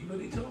teach him. You know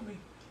what they told me?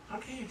 I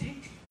can't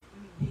teach him.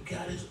 He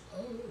got his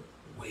own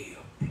way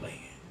of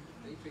playing.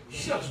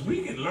 Shucks,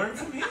 we can learn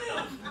from him.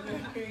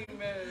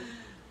 Amen.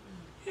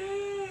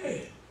 Yeah.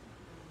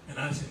 And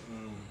I said,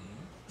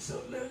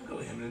 So let him go.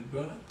 Him and his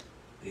brother,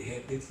 they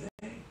had their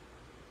thing.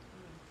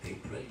 They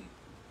played.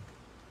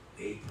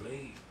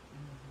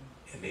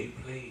 And they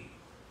played.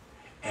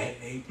 And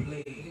they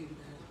played.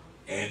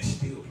 And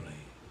still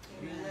playing.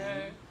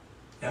 Amen.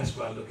 That's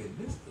why I look at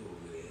Mr.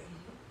 over there.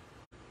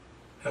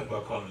 That's why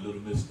I call him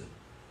Little Mister.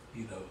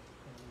 You know,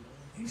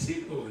 you see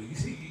him over there. You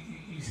see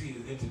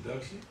his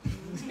introduction.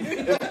 He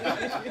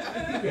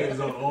had his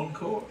own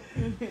encore.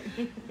 Then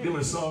when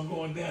the song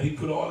going down, he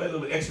put all that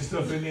little extra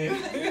stuff in there.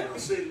 You know,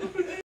 say, look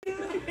at that.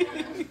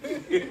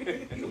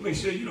 He'll make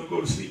sure you don't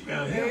go to sleep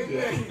down here.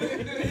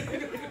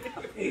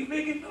 He's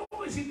making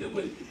noise. He do,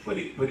 but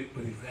he's right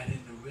in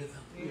the rhythm.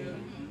 Yeah.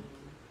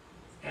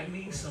 That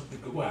means something.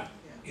 But why?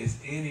 It's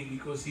in him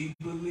because he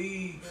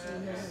believes.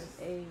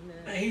 Amen.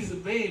 Now he's a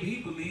babe.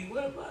 He believes.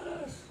 What about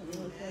us?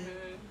 Amen.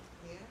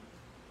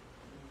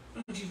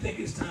 Don't you think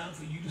it's time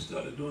for you to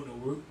start doing the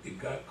work that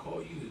God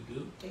called you to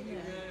do?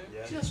 Amen.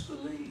 Yeah. Just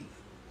believe.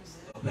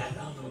 Oh, that I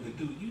don't know what to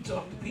do. You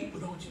talk to people,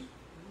 don't you?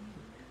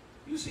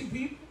 You see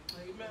people.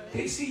 Amen.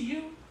 They see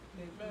you.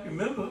 Amen.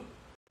 Remember,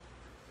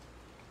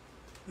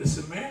 the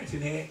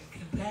Samaritan had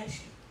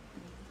compassion.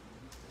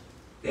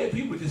 That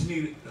people just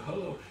need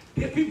hello.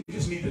 That people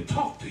just need to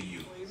talk to you.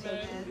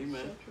 Amen.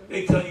 Amen.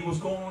 They tell you what's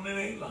going on in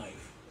their life.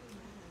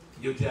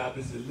 Your job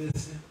is to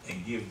listen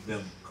and give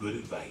them good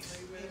advice.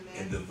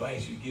 And the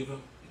advice you give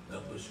them is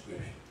number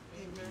scripture.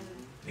 Amen.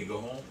 They go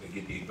home, they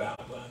get their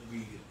Bible and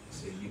read it and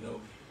say, you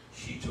know,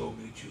 she told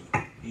me the truth.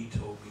 He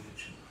told me the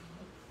truth.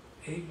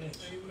 Amen.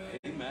 Amen.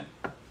 Amen.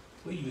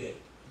 Where you at?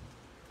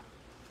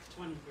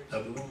 23.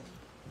 Upper room?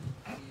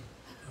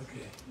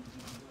 Okay.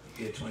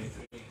 Yeah,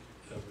 23.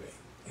 Okay.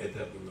 At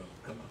the upper room.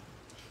 Come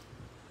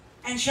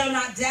on. And shall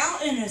not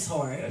doubt in his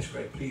heart, That's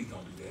right. Please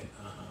don't do that.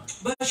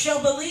 but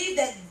shall believe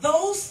that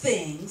those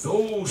things,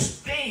 Those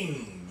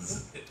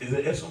things. Is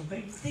it S on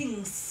things?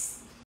 things,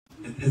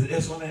 Is it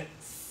S on that?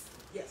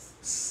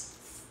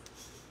 yes,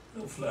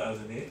 No flies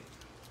in it.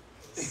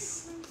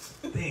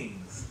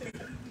 Things.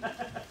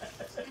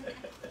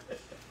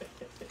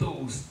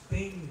 Those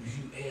things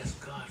you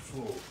ask God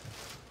for.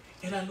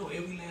 And I know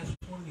every last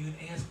one of you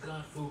ask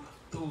God for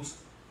those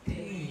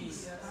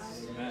things.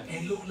 Amen.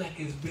 And look like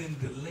it's been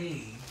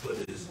delayed, but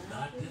it's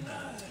not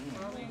denied.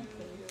 Hallelujah.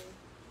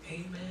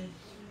 Amen.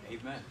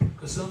 Amen.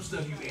 Because some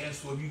stuff you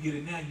ask for, if you get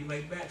it now, you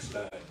might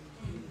backslide.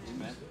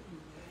 Amen.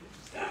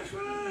 That's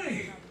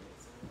right.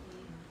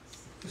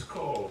 It's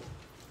called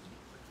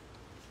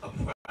a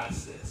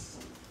process.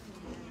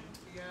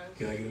 Yes.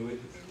 Can I get a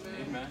witness?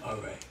 Amen. All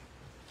right.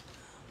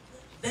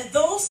 that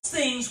those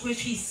things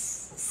which he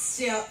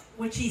saith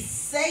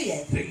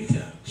Take your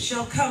time.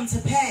 shall come to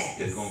pass.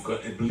 It's gonna come.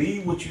 And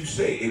believe what you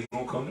say. It's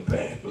gonna come to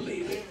pass.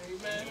 Believe it.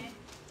 Amen.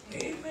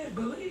 Amen.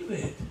 Believe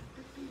it.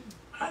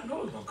 I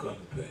know it's gonna come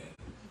to pass.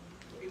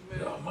 Amen.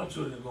 Y'all, my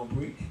children are gonna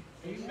preach.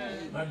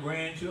 Amen. My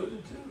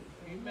grandchildren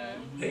too. Amen.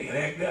 They can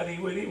act out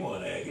any way they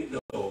want to act. It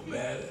don't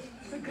matter.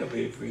 They come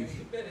here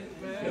preaching.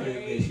 Come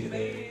here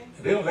missionary.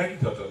 They don't like you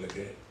talk like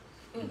that.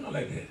 They don't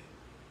like that.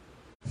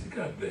 Say,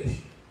 God bless you.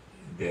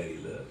 Daddy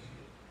loves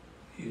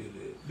you. Here it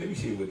is. Let me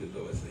show you what the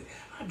Lord said.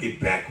 I'll get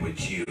back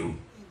with you.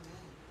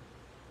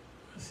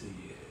 I said,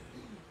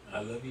 yeah.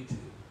 I love you too.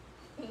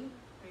 Amen.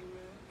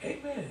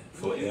 Amen.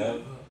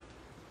 Forever.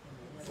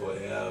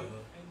 Forever.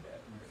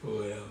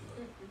 Forever.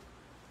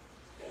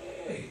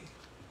 Hey.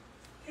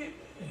 Amen.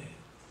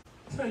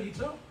 That's how you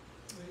talk.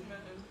 Amen.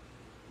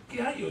 Get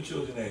how your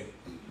children act.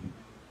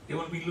 They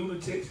want to be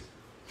lunatics.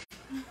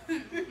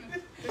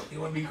 They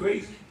want to be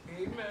crazy.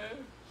 Amen.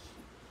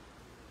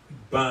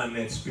 Bind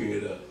that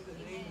spirit up.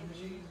 In the name of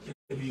Jesus.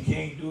 If you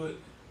can't do it,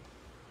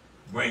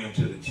 bring them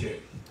to the church.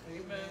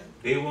 Amen.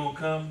 They won't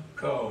come,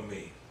 call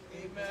me.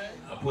 Amen.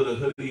 I put a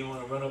hoodie on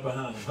and run up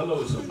behind them.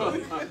 Hello,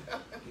 somebody.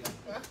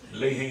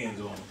 Lay hands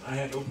on them. I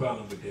had no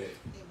problem with that.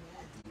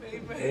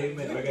 Amen.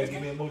 Amen. If I got to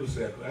give me a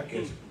motorcycle, I catch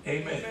it.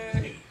 Amen.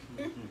 Amen.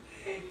 Amen.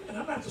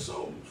 How about the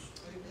souls?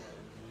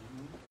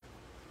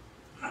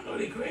 I know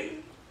they crazy.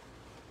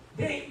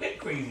 They ain't been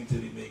crazy until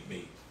they make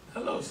me.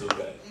 Hello,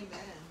 somebody.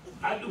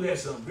 I do have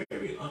some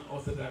very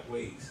unorthodox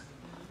ways,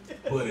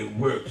 but it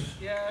works.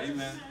 Yes.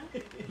 Amen.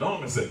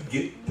 Long as I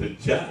get the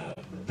job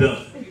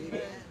done.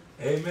 Amen.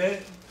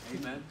 Amen.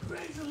 Amen.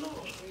 Praise the Lord.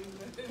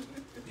 Amen.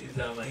 He's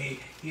talking about he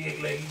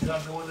act like he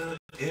talking to one of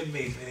the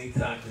inmates when he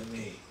talk to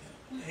me.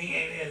 He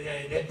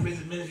ain't that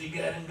prison ministry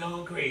got him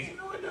going crazy.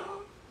 No, it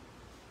don't.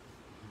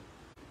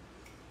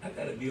 I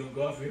gotta be on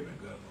guard for every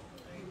God.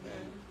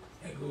 Amen.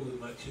 That goes with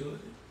my children.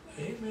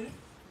 Amen.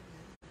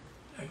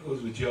 That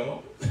goes with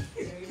y'all.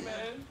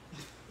 Amen.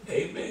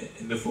 Amen.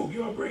 And the folk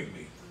y'all bring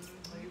me.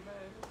 Amen.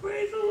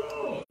 Praise the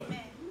Lord.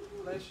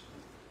 Bless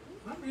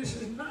you. My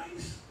mission is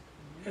nice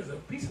as a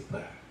piece of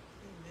pie.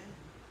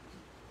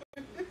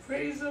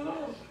 Praise the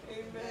Lord.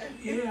 Amen.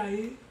 Yeah, I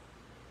is.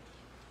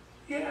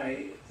 Yeah, I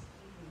is.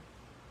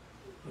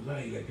 But now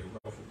you got to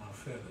ruffle my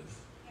feathers.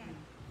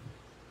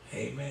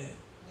 Amen.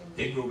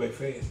 They grow back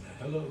fast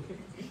now. Hello.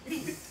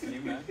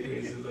 Amen.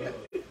 Praise the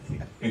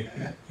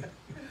Lord.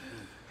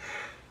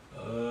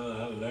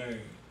 I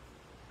learned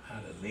how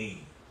to lean.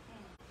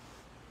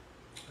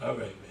 All right,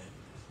 man.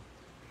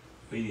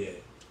 Where you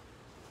at?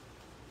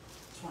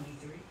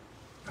 23.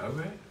 All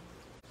right.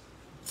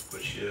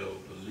 But shall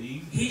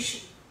believe.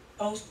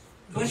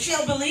 But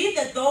shall believe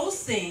that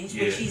those things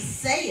which Yeah. he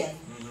saith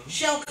Mhm.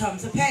 shall come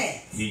to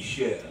pass. He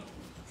shall.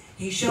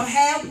 He shall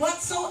have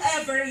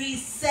whatsoever he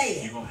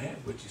saith. You're going to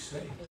have what you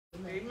say.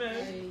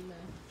 Amen.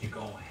 You're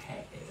going to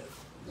have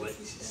what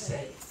you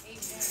say.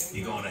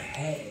 You're going to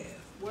have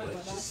what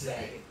you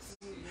say.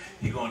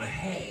 You're going to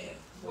have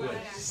what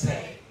you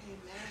say.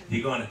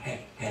 You're going to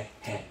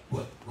have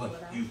what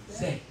you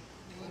say.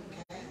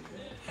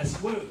 That's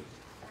the word.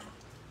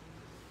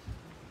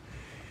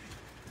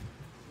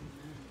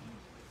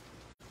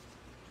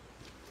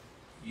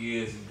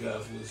 Yes, and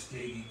God for a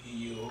steak, he give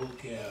you a whole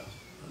cow.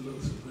 Hello,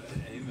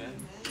 somebody.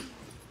 Amen.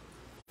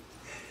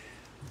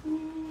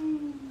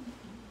 Ooh.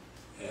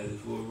 As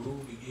for a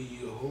room, he give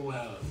you a whole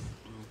house.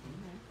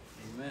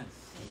 Amen.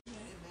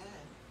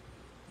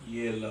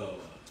 Yeah,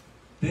 Lord.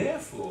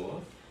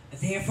 Therefore,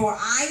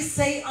 I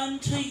say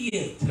unto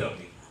you, tell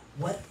me.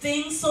 what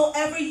things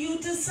soever you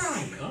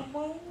desire, Come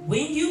on.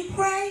 when you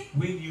pray,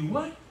 When you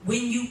what?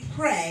 when you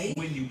pray,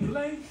 When you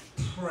play?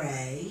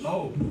 pray,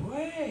 Oh,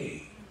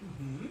 pray.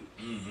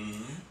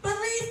 Mm-hmm.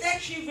 believe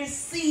that you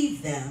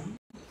receive them,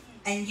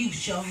 and you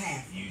shall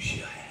have them. You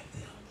shall have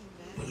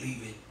them.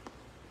 Believe it.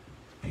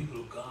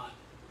 People of God,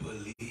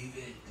 believe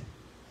it.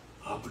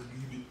 I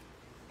believe it.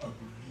 I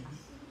believe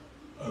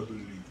it. I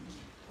believe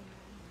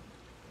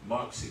it.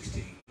 Mark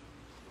 16,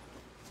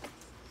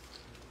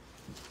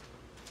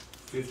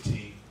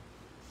 15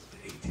 to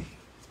 18.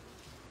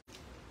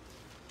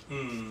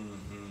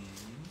 Mm-hmm.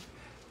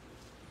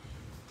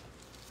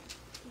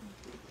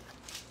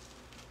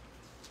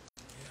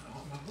 I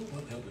hope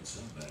I'm helping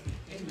somebody.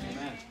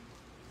 Amen.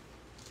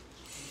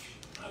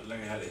 I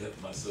learned how to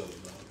help myself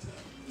a long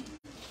time.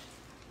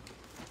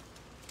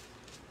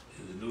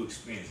 It's a new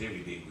experience every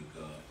day with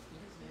God.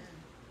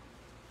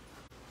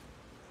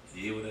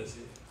 You hear what I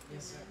said?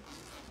 Yes, sir.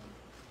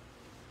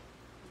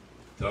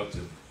 Talk to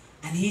me.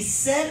 And he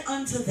said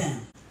unto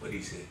them, What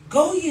he said?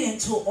 go ye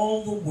into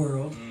all the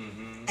world,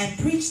 Mm-hmm. and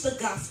preach the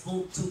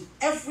gospel to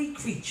every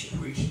creature.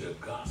 Preach the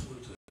gospel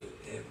to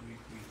every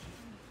creature.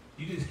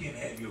 You just can't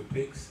have your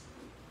picks.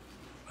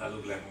 I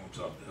look like I'm going to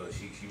talk to her.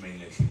 She may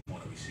like she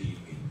want to receive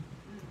me.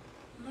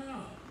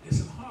 No, there's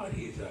some hard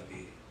heads out there.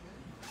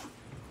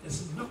 There's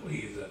some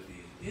knuckleheads out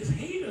there. There's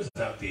haters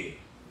out there.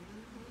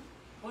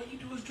 All you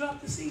do is drop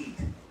the seed.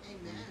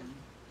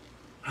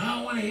 I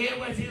don't want to hear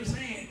what you're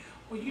saying.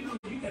 Well, you know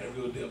you got a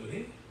real devil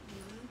there.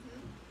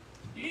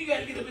 You ain't got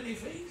to get up in their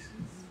face.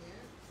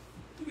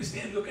 You can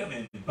stand, look at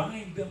them, and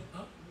bind them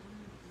up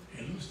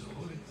and loose the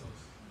Holy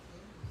Ghost.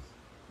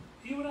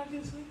 You hear what I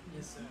just said?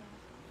 Yes, sir.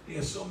 There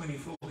are so many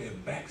folk that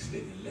have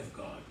backslid and left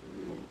God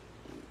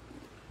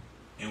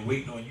and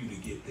waiting on you to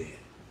get there.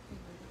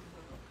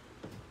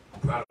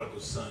 Prodigal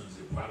sons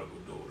and prodigal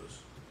daughters.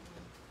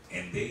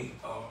 And they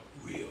are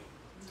real.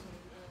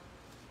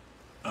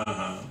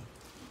 Uh-huh.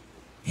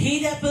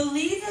 He that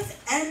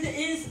believeth and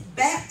is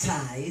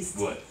baptized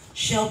What?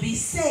 shall be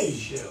saved,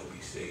 Shall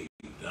be saved.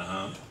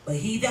 Uh-huh. but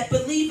he that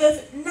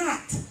believeth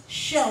not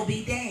shall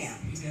be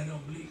damned. He that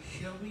don't believe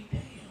shall be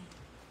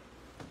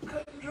damned.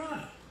 Cut and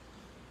dry.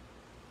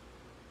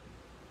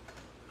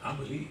 I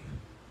believe.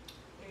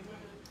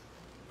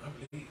 I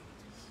believe.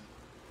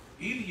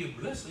 Either you're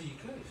blessed or you're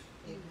cursed.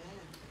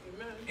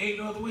 Amen. Ain't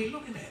no other way of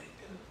looking at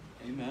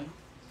it. Amen.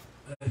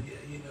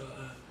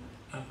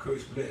 I'm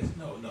cursed blessed.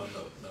 No,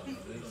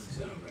 that doesn't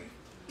sound right.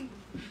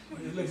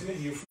 Well, it looks like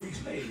you're a free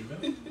slave,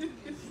 remember?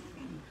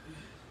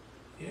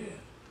 Yeah.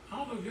 I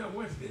don't know if y'all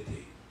watched that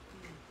tape.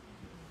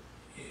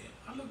 Yeah.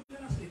 I looked at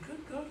it and I said,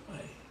 good God,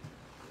 man.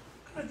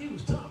 God, you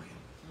was talking.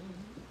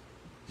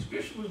 The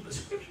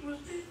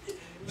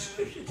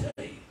scripture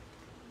tell you,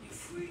 you're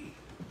free,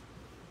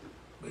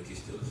 but you're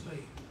still a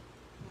slave.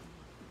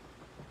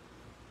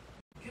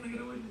 Can I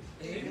get a witness?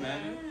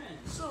 Amen.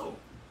 So,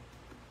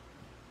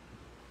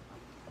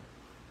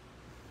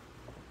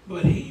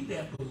 but he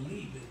that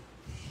believeth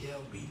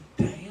shall be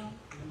damned.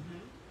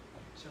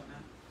 Shall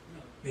not.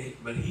 No.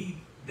 But he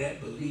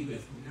that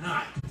believeth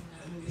not.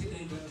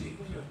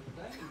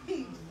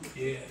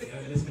 Yeah,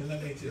 listen,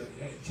 let me tell you.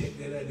 Check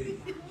that out.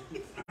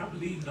 I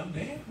believe I'm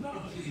damned. No,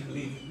 he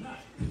believes not.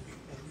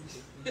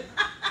 I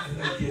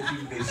get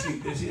people, they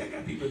sleep. They see, I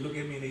got people look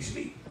at me and they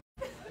sleep.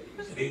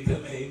 They tell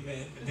me,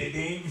 amen.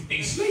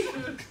 They sleep.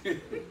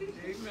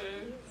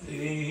 Amen. They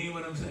ain't hear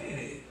what I'm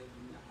saying.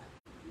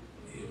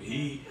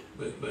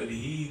 But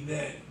he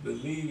that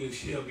believeth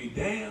shall be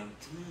damned.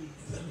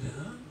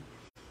 Huh?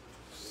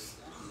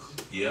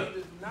 Yep.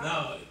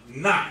 No,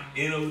 not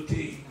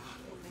N-O-T.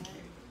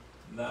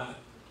 Not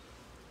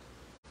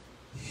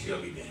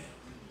shall be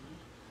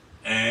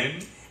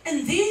damned.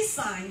 And these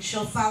signs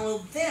shall follow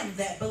them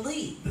that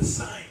believe. The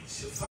signs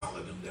shall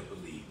follow them that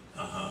believe.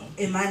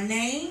 In my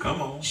name,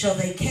 come on, shall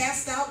they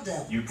cast out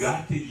devils. You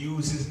got to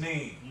use his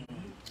name.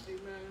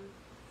 Amen.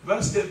 If I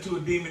step to a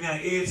demon now,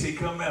 Ed say,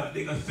 come out,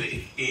 they're going to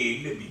say,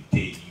 hey, let me tell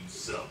you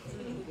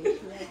something.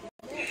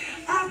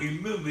 I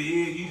remember, Ed,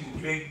 you used to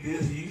drink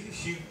this, you used to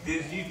shoot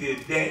this, you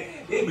did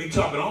that. They be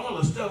talking all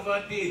the stuff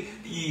I did.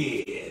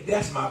 Yeah,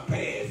 that's my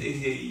past. They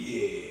say,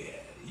 yeah,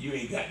 you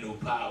ain't got no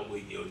power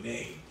in your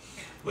name.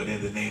 But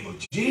in the name of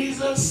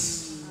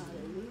Jesus,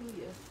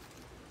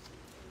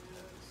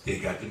 they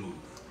got to move.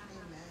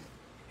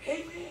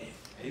 Amen.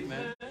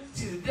 Amen.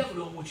 See, the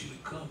devil don't want you to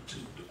come to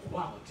the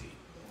quality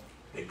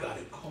that God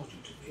had called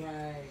you to be.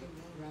 Right.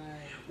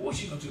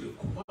 Once you come to the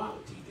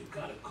quality that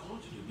God had called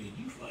you to be,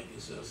 you find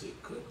yourself saying,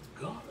 good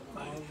God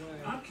Almighty,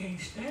 I can't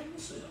stand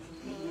myself.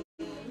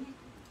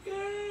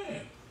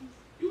 Yeah.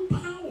 You're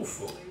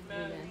powerful.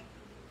 Amen.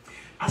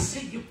 I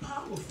said you're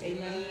powerful.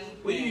 Amen.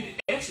 Well, you need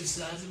to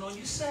exercise it on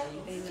yourself.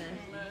 Amen.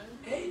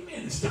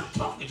 Amen. And stop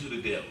talking to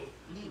the devil.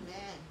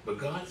 Amen. But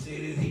God said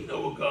it. He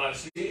know what God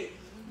said.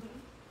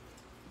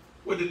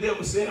 What the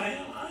devil said I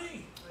am, I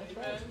ain't.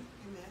 Amen.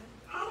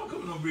 I don't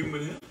come in agreement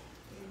with him.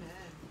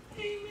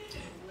 Amen.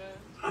 Amen.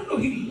 I know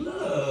he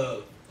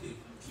loved to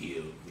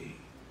kill me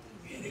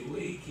any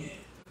way he can.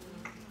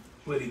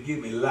 But he give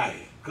me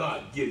life.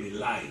 God give me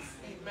life.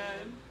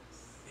 Amen.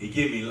 He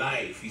give me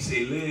life. He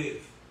say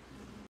live,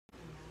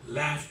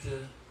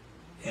 laughter,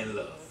 and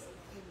love.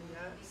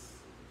 Yes.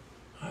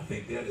 I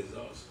think that is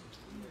awesome.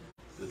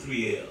 The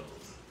 3 L's.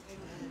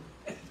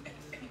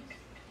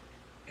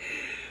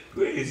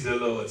 Praise the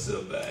Lord,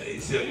 somebody.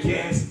 Shall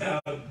cast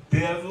out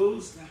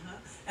devils.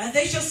 And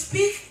they shall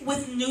speak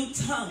with new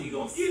tongues. He's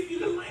going to give you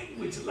the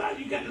language. A lot of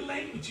you got the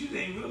language. You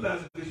didn't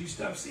realize it because you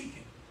stopped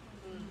seeking.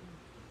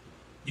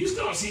 You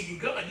start seeking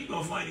God, you're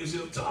going to find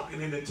yourself talking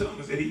in the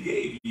tongues that he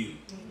gave you.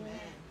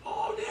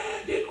 Oh,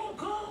 they're going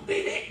to come.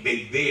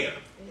 They there.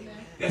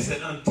 That's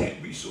an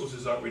untapped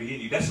resources already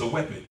in you. That's a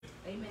weapon.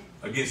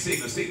 Against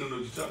Satan. Satan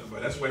knows what you're talking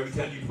about. That's why every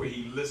time you pray,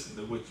 he listens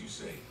to what you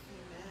say.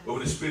 But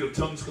when the spirit of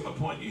tongues come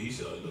upon you, he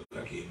said, oh, look,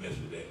 I can't mess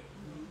with that.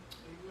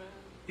 Amen.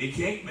 He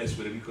can't mess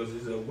with it because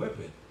it's a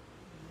weapon.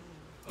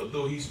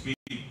 Although he speaks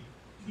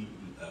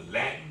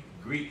Latin,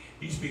 Greek,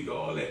 he speaks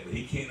all that, but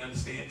he can't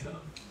understand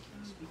tongues.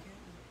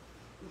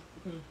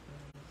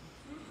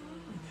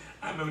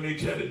 I remember they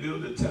tried to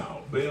build the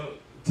Tower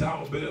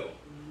Bell.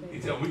 They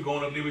tell me, we're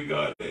going up there with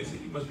God. They said,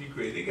 you must be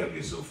crazy. They got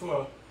me so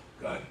far,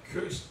 God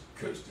cursed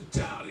the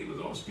town. They was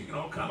all speaking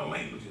all kind of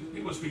languages.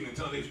 They weren't speaking in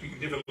tongues, they were speaking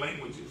different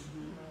languages.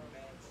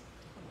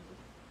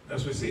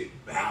 That's what they say,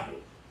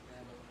 Babel.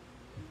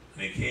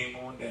 And it came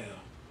on down.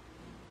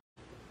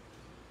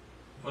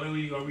 Only way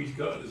you're going to reach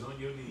God is on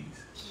your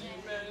knees.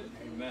 Amen.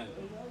 Amen.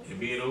 And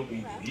being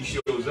obedient. He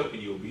shows up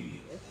in your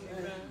obedience.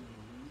 Amen.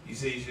 You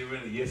say you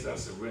surrender. Yes, I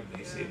surrender.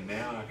 He said,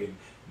 now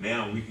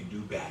we can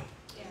do battle.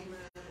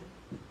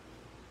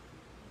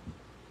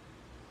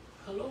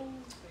 Hello?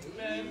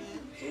 Amen.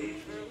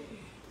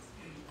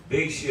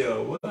 They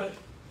shall what?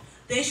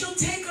 They shall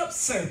take up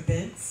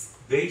serpents.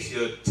 They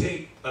shall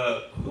take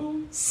up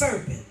who?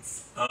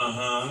 Serpents.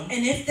 Uh-huh.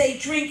 And if they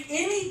drink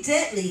any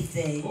deadly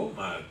thing. Oh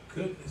my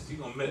goodness.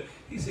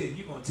 He said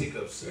you're gonna take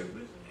up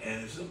serpents,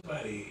 and if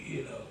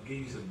somebody, give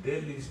you some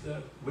deadly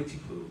stuff, witchy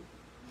poo,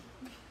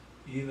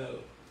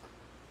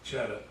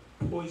 try to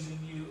poison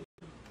you.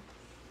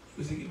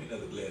 He said, give me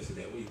another glass of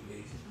that, will you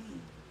please?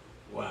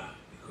 Why?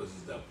 Because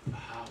it's the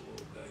power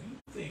of God. You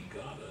think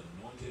God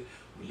anointed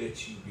will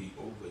let you be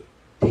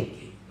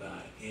overtaken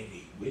by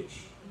any witch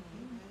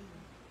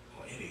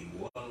or any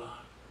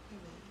warlock?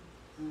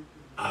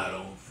 I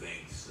don't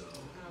think so.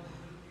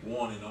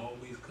 Warning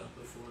always comes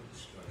before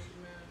destruction.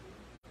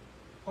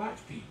 Watch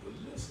people,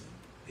 listen.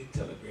 They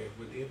telegraph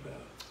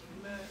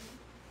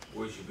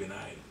worshiping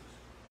idols.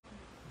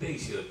 They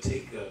shall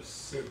take up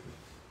serpents.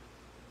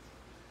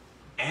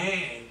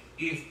 And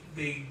if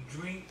they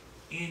drink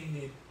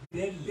any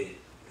deadly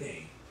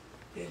thing,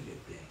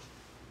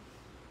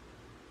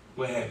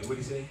 what happened? What did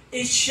he say?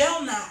 It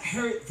shall not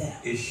hurt them.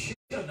 It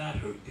shall not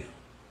hurt them.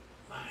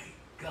 My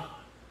God.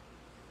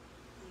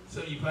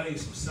 So you probably ate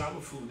some sour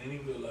food and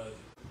didn't realize it.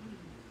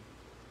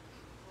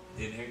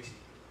 Didn't hurt you.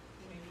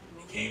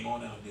 It came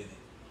on out, didn't it?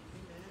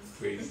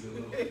 Praise the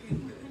Lord.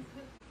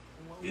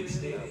 Didn't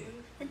stay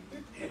there.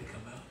 Had to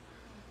come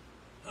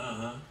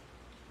out.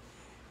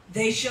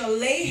 They shall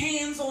lay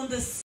hands on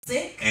the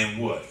sick. And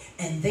what?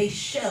 And they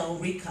shall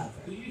recover.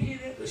 Do you hear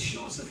that? The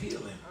assurance of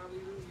healing.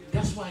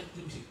 That's why you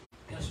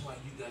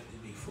got to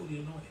be fully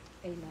anointed.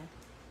 Amen.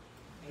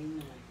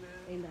 Amen.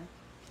 Amen.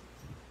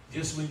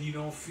 Just when you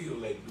don't feel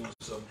like doing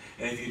something.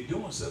 And if you're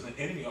doing something,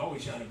 the enemy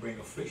always trying to bring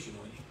affliction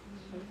on you.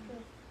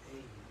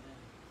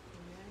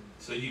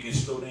 So you can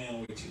slow down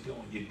what you're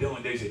doing. You're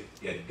doing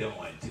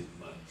too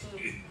much.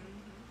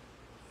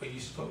 But you're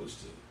supposed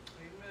to.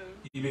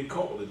 You've been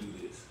called to do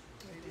this.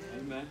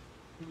 Amen.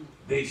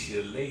 They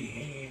shall lay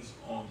hands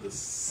on the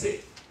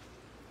sick.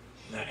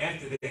 Now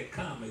after that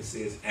comment it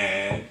says,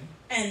 and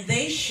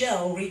they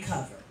shall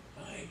recover.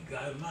 My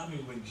God, remind me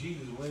when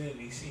Jesus went in and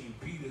he seen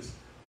Peter's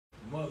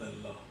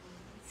mother-in-law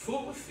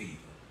full of fever.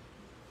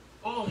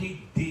 All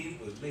he did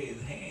was lay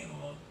his hand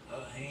on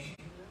her hand.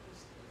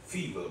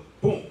 Fever,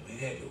 boom, and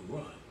had to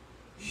run.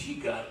 She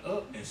got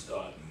up and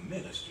started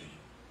ministering.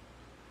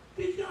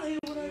 Did y'all hear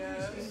what I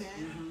just said?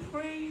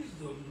 Praise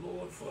the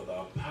Lord for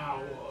the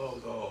power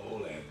of the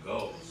Holy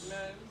Ghost.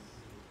 Amen.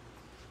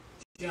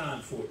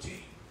 John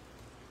 14.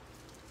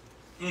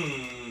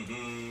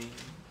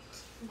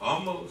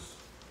 Almost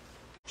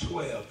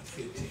 12 to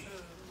 15.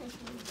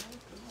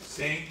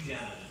 St.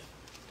 John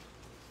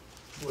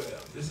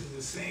 12. This is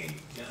the same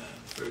John,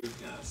 1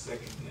 John, 2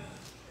 John,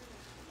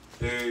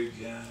 3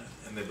 John,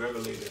 and the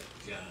Revelator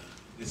John.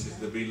 This is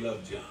the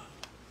beloved John.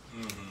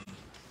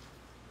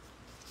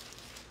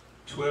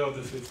 12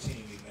 to 15,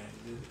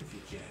 evangelist, if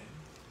you can.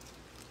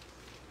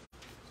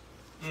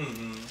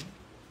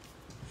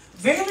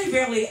 Verily,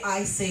 verily,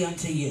 I say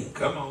unto you,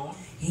 Come on.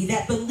 he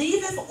that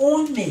believeth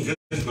on me,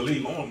 Just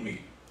believe on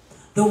me.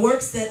 the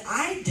works that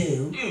I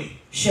do,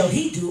 shall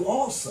he do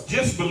also.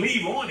 Just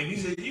believe on him. He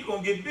said, you're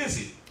going to get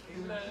busy.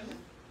 Amen.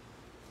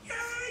 Yeah,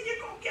 you're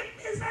going to get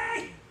busy.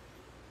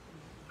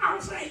 I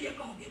was saying you're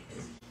going to get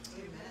busy.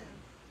 Amen.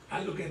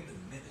 I look at the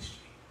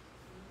ministry.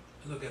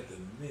 I look at the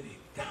many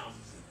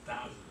thousands and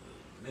thousands of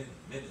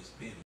ministers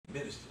being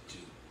ministered to.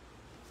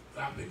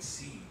 Dropping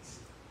seeds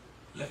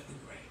left and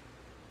right.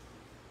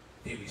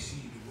 They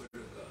received the word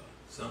of God.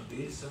 Some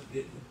did, some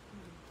didn't.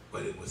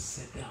 But it was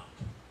sent out.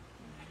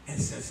 And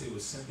since it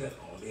was sent out,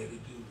 all they had to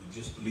do was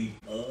just believe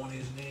on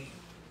his name.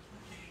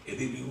 If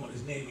they believe on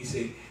his name, he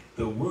said,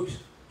 the works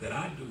that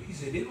I do, he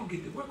said, they're going to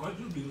get the work. I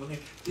do believe on name.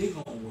 They're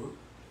going to work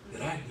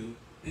that I do.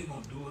 They're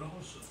going to do it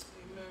also.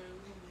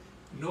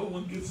 No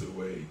one gets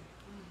away.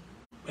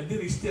 And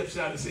then he steps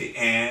out and say,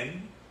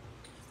 and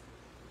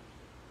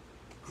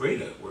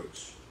greater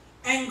works.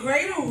 And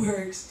greater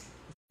works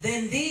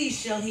than these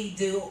shall he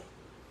do,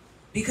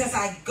 because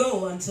I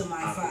go unto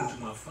my I Father. go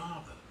to my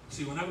Father.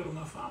 See, when I go to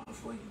my Father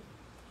for you,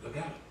 look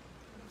out.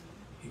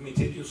 He may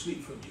take your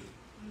sleep from you.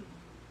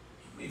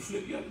 He may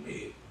flip you out of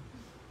bed.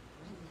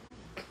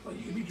 Or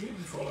you can be dreaming,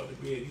 fall out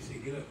of bed. He say,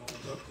 get up, I want to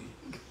talk to you.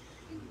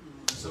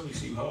 Some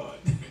receive hard.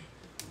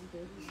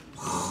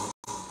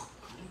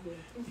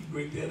 You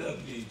break that up,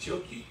 you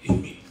choke you.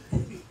 He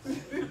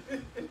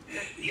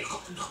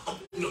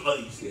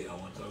said, I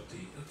want to talk to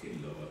you. Okay,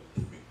 Lord.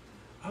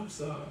 I'm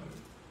sorry.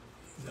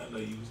 I know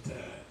you was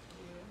tired.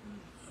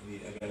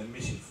 I got a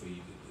mission for you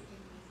to do.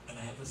 And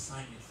I have an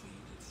assignment for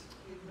you to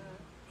do.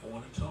 I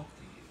want to talk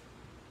to you.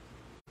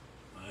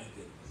 My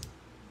goodness.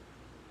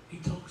 He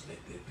talks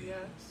like that, people.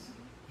 Yes.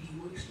 He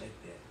works like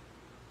that.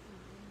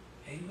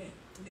 Amen.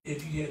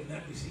 If you had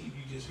not received,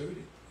 you just heard it.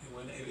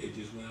 It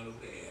just went out over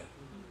the air.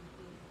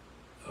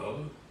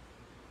 Oh,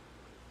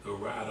 the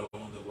rider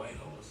on the white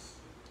horse.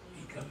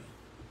 He coming.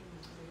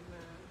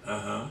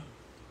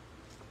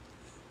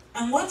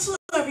 And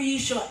whatsoever ye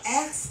shall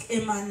ask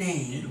in my In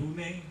name, whose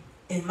name?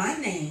 in my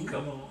name,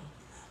 Come on.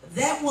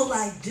 that will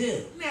I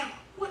do. Now,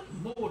 what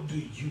more do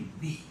you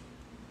need?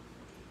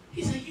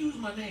 He said, use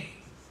my name.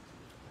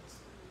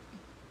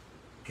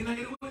 Can I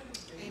get a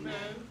witness? Amen.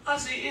 I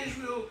say,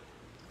 Israel,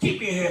 keep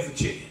me a half a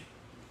chicken.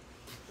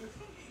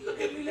 Look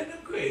at me like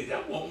I'm crazy.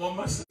 I want one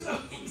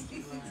myself.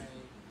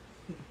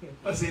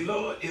 I say,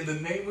 Lord, in the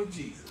name of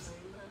Jesus,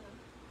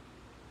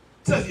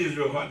 touch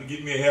Israel heart to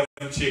get me a half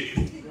a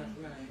chicken.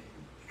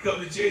 Come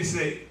to church and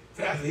say,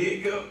 Pastor, here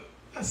you go.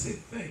 I said,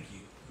 thank you,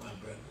 my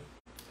brother.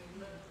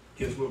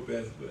 Guess what,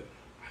 Pastor? But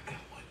I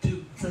got one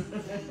too.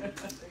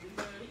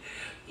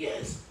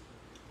 Yes,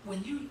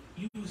 when you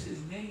use his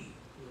name,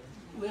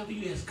 whoever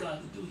you ask God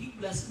to do, he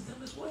blesses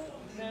them as well.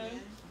 Amen.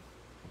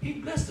 He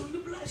blessed them to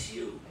bless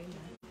you.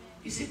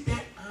 He said,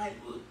 that I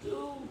will do.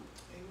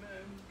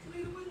 Amen. Can I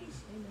get a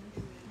witness?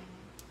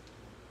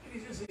 And he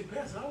just say,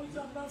 Pastor, I always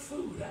talking about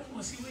food. I just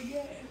want to see where you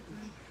at.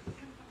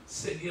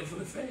 Setting you up for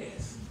the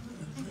fast.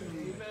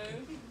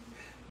 Amen.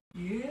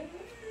 Yeah.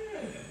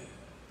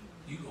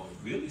 You're going to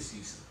really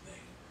see something.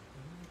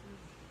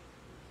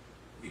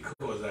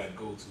 Because I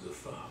go to the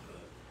Father.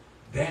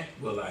 That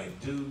will I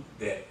do,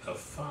 that the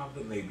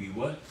Father may be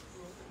what?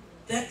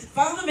 That the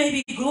Father may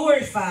be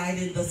glorified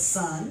in the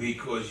Son.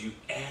 Because you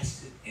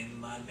asked it in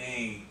my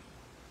name.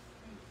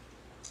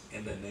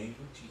 In the name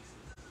of Jesus.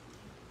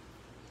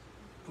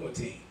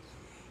 14.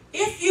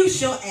 If you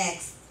shall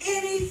ask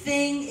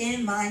anything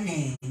in my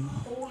name.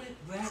 Hold it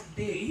right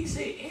there. He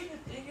said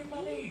anything in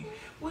my name.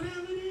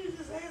 Whatever it is,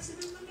 just ask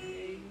it in my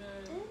name.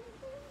 Amen.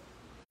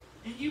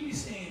 And he be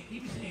saying,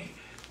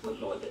 well,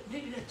 Lord,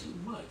 maybe that's too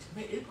much.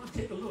 Maybe it's going to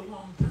take a little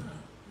long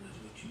time. That's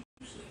what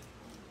you said.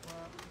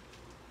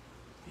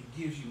 It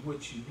gives you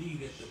what you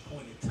need at the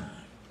point in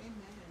time.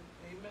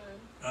 Amen.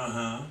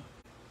 Uh-huh.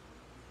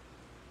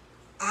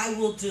 I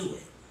will do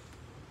it.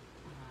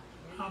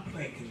 How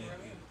plain can that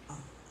be?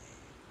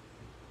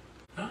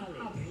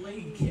 How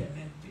plain can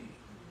that be?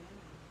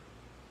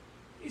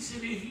 He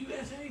said, if you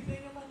ask anything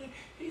in my name,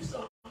 he's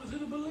talking to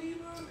the believer.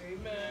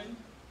 Amen.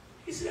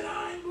 He said,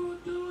 I ain't going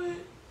to do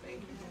it.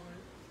 Thank you, Lord.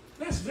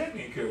 That's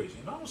very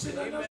encouraging. I don't say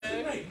that else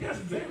tonight. That's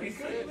very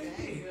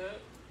encouraging. Yeah.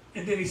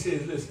 And then he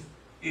says, listen,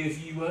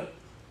 if you what?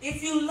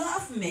 If you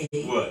love me,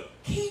 What?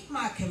 keep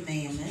my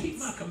commandments. Keep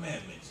my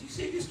commandments. He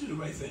said, just do the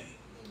right thing.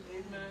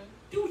 Amen.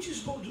 Do what you're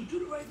supposed to do.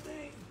 Do the right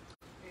thing.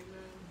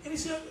 Amen. And he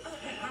said,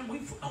 I'm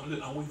waiting for you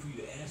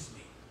to ask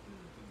me.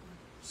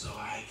 So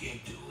I can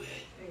do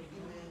it.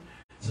 Amen.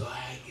 So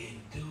I can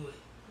do it.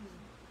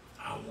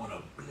 I want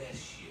to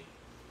bless you.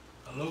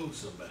 Hello,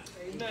 somebody.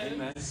 Amen.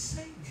 Amen.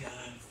 St.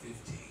 John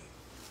 15.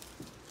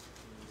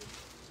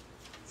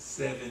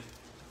 7.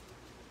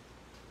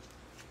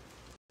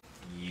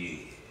 Yeah.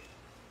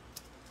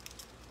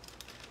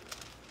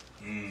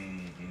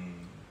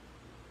 Mm-hmm.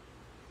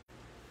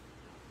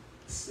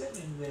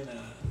 7, then,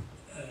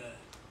 let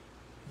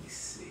me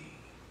see.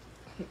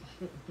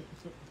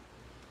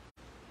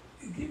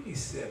 Give me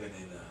 7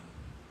 and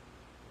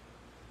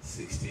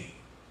 16.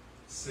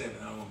 7,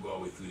 I won't go all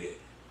the way through that.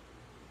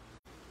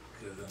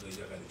 Because I know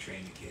y'all got a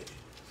train to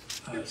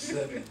catch.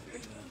 7 and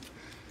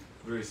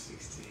verse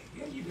 16.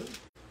 Yeah, you do.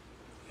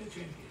 Got a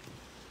train to catch.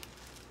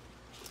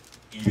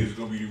 Either it's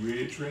going to be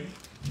the red train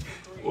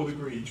or the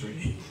green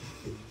train.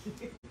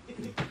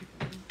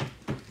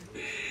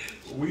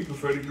 We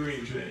prefer the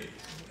green train.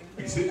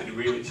 We sit in the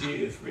red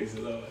chairs, praise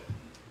the Lord.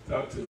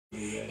 Talk to me.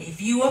 Yeah.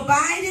 If you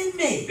abide in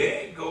me.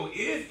 There go.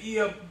 If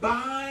you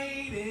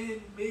abide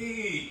in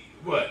me.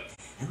 What?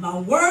 And my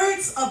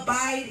words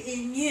abide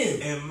in you.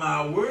 And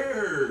my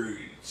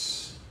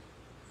words,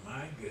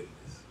 my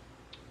goodness,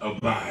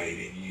 abide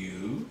in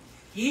you.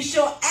 You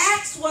shall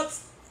ask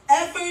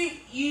whatever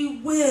you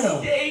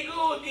will. There you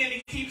go again.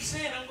 He keeps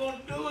saying, I'm going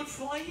to do it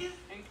for you.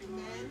 Thank you,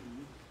 Lord.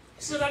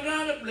 He said, I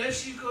got to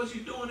bless you because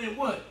you're doing it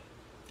what?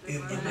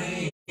 In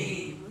my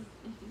name.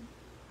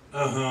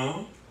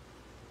 Uh-huh.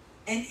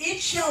 And it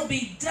shall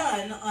be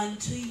done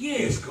unto you.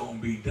 It's going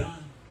to be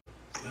done.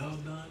 Well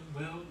done,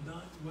 well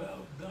done, well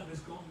done.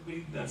 It's going to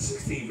be done.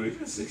 16,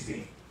 verse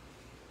 16.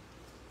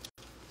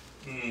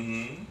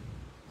 Mm-hmm.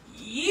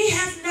 Ye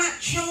have not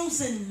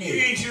chosen You me.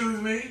 didn't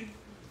choose me.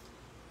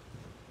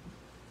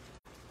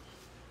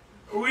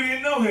 We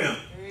didn't know him.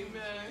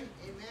 Amen.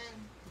 Amen.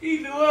 He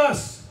knew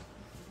us.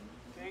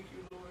 Thank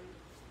you, Lord.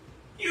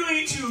 You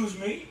ain't choose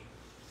me.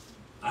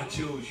 I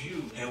chose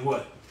you. And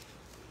what?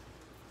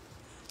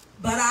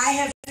 But I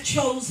have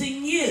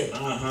chosen you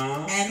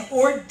Uh-huh. and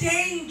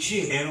ordained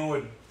you And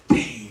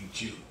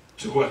ordained you.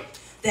 To what?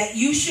 that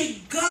you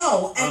should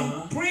go and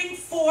Uh-huh. bring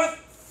forth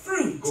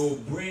fruit.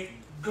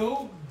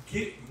 Go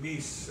get me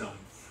some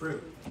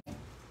fruit.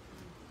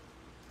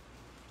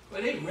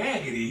 Well, they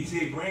raggedy. He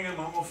said, bring them,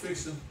 I'm going to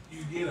fix them.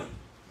 You get them.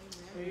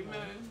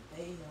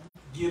 Amen.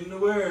 Give them the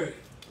word.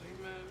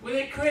 Amen. Well,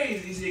 they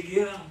crazy. He said,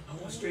 get them. I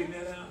want to straighten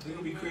that out. They're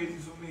going to be crazy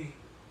for me.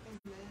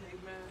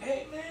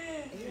 Amen.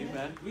 Amen.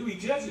 Amen. We be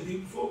judging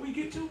people before we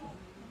get to them.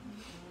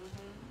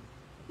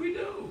 We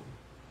do.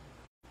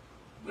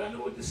 But I know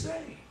what to say.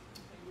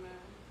 Amen.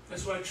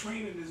 That's why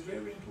training is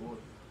very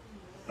important.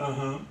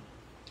 Uh-huh.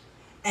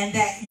 And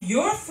that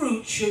your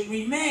fruit should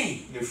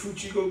remain. The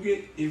fruit you go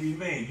get, it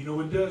remains. You know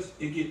what it does?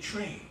 It get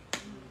trained.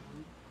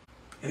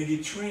 And it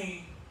get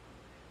trained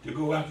to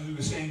go out to do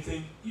the same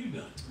thing you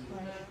done.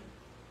 Amen.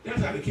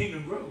 That's how the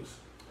kingdom grows.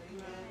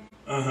 Amen.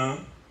 Uh-huh.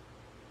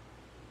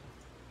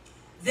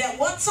 That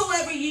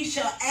whatsoever ye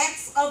shall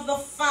ask of the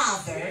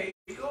Father There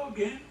you go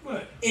again.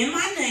 What? in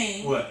my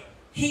name, What?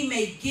 he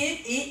may give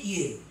it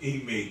you.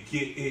 He may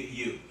get it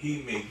you.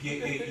 He may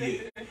get it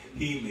you.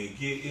 He may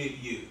get it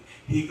you.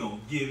 He gonna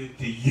give it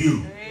to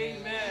you.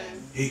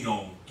 Amen. He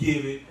gonna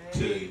give it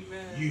to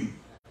Amen. you.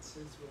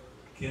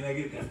 Can I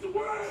get that's the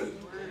word?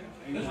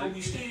 That's what Amen.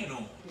 we stand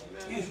on.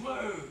 His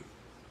word.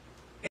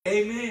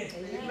 Amen.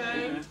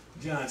 Amen.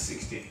 John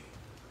 16.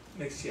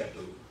 Next chapter.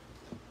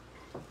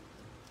 The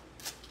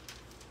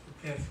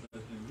pastor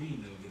has been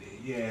reading over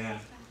there. Yeah.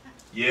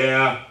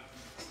 Yeah.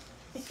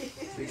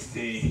 16.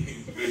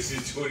 16,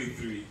 verses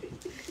 23,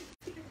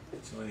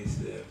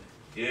 27.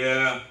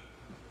 Yeah.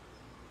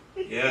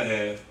 Yeah, I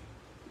have.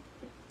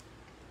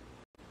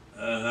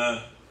 Uh-huh.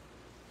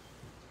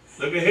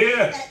 Look at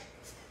here.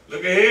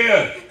 Look at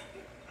here.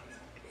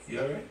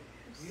 You all right?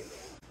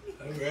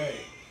 All right.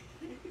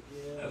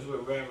 That's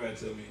what Rabbi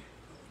told me.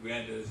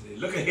 Granddad said,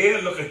 look at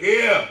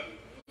here,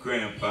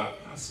 Grandpa.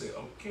 I said,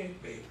 okay,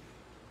 baby.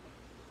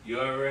 You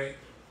all right?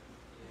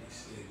 He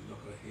said, look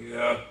at here.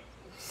 I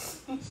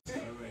said,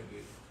 all right,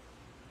 baby.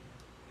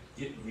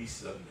 Get me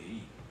something to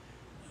eat.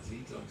 I said,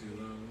 you talking too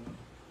long.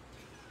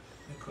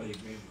 I call you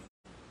grandma.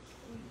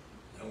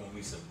 I want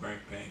me some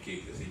burnt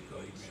pancakes. I said, you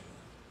call you grandma.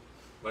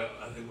 Well,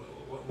 I said,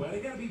 why they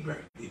gotta be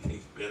burnt? They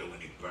taste better when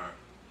they burnt.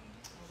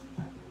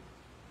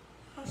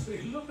 I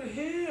said, look at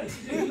here. She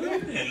said,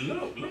 look and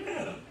look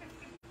at them.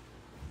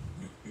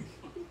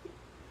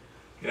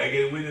 Can I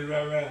get a witness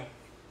right?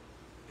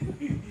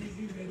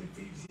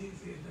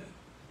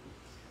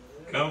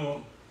 Come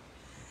on.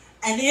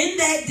 And in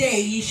that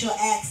day ye shall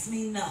ask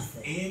me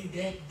nothing. In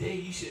that day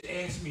you should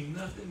ask me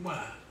nothing.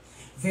 Why?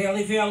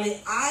 Verily, verily,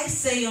 I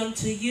say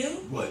unto you,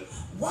 What?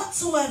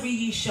 whatsoever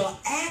ye shall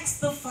ask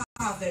the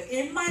Father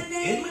in my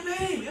name, In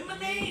my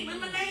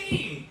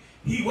name.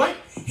 He what?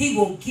 he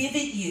will give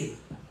it you.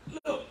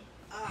 Look,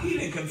 he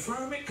didn't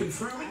confirm it. Oh,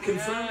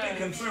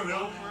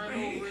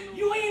 man,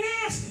 you ain't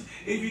asking.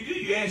 If you do,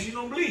 you ask, you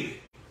don't believe it.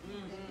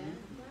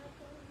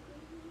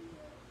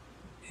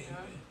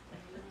 Amen.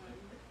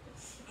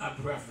 I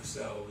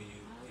prophesy over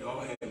you. Y'all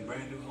have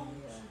brand new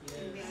homes,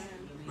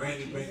 brand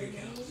new bank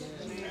accounts,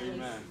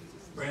 Amen.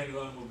 brand new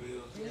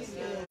automobiles.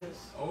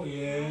 Oh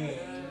yeah.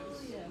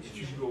 That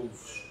you go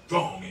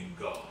strong in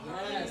God.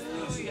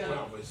 That's a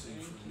prophecy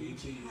from me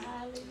to you,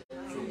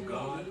 from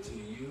God to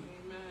you,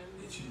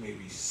 that you may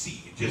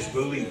receive it. Just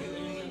believe it.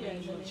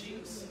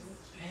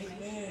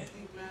 Amen.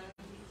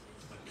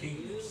 I'm a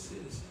kingdom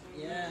citizen.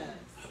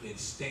 I've been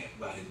stamped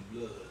by his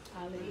blood.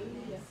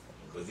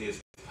 Because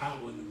there's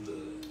power in the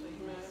blood.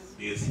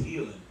 There's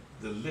healing,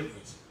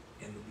 deliverance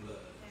in the blood.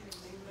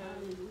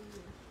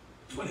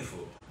 24.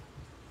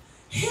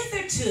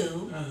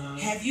 Hitherto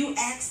have you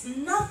asked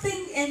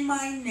nothing in my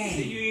See,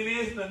 name. you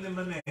ain't asked nothing in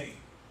my name.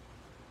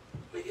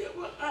 But yeah,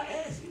 well, I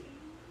asked you.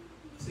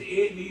 I said,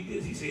 Ed need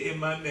this. He said, in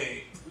my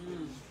name.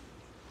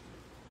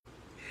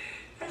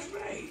 That's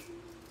right.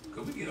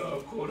 Because we get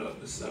all caught up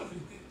in stuff.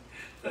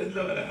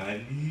 Lord,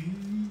 I need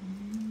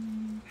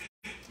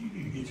you. Need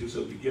to get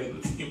yourself together.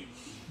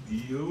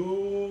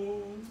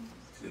 Dio.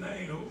 Said, I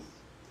ain't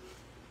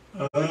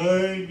know.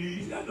 I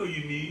need. I know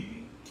you need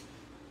me.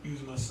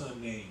 Use my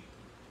son's name.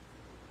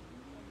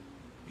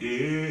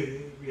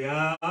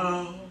 Yeah,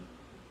 I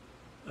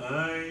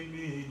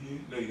need you.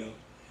 No, you don't.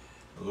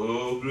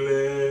 Oh,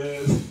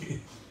 bless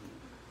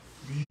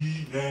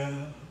me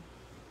now,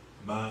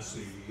 my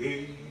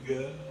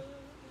Savior.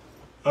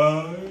 I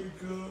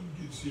come,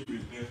 get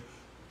serious now,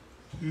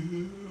 to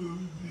thee.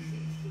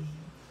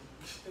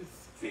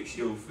 Fix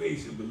your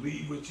face and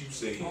believe what you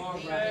say. All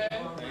right.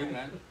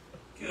 Amen.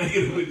 Can I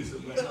get a witness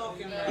of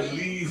that?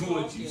 Believe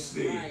what you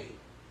say.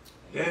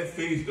 That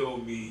face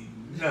don't mean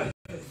nothing.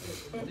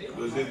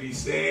 Because if he's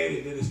sad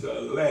and then it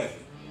start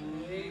laughing.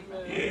 Yeah,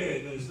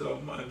 and then it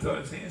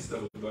start saying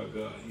stuff about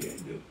God. Yeah,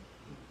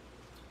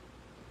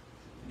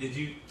 do. Did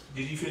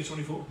you finish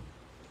 24?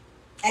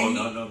 And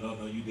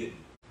No, you didn't.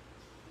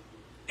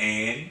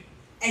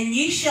 And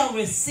ye shall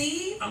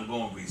receive I'm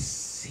going to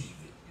receive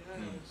it.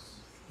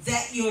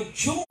 that your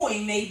joy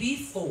may be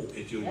full.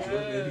 That your joy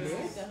may be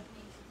full.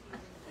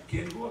 You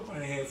can't go up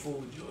and have full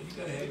with joy. You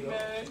got to have it all.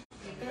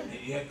 And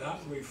you have to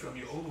operate from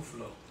your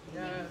overflow.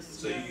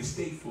 So you can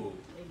stay full.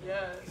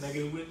 Can I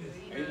get a witness?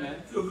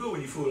 Amen. Feel good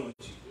when you're full, don't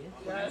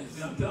you?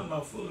 I'm talking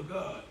about full of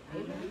God.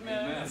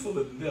 Not full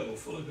of the devil,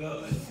 full of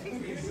God.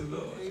 Praise the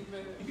Lord.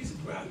 You'd be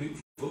surprised people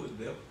full of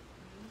the devil.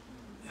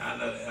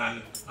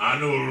 I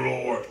know the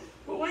Lord.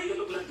 Well, why you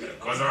look like that?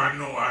 Because I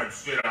know I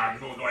said I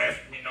know. Don't ask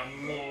me no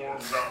more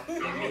about the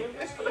Lord.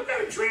 Look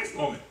at it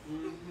transforming.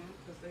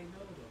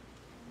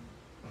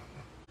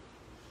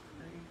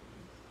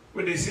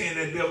 What they saying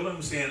that devil?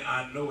 I'm saying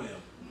I know him.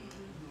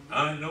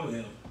 I know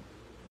him.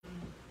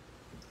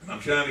 And I'm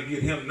trying to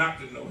get him not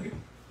to know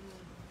him.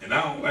 And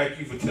I don't like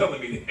you for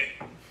telling me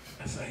that.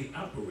 That's how he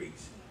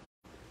operates.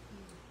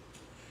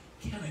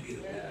 Can I get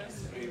a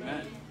witness?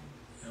 Amen.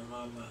 And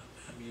I'm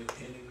your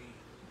enemy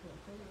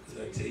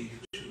because I tell you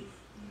the truth.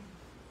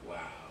 Wow.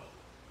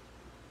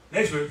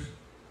 Next verse.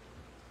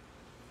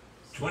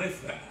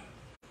 25.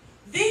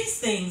 These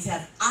things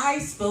have I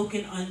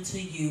spoken unto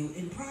you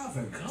in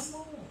Proverbs.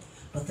 Come on.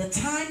 But the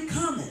time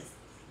cometh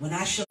when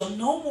I shall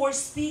no more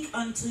speak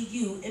unto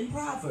you in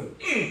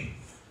Proverbs,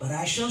 but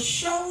I shall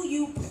show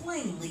you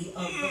plainly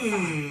of the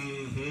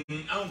Father.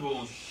 I'm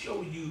going to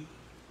show you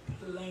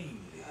plainly.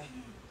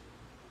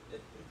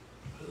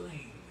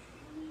 Plainly.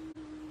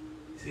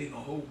 See, he's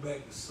going to hold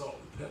back the salt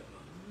and pepper.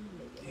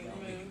 He's going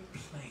to make it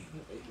plain.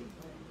 He's going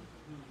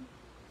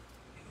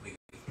to make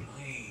it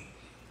plain.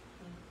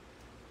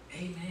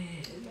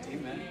 Amen.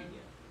 Amen.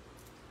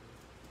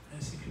 I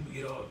see people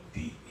get all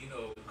deep,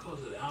 because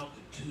of the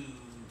altitude. attitude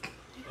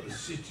or the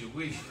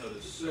situation or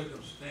the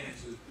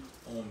circumstances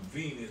on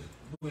Venus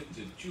went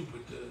to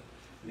Jupiter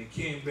and it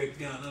came back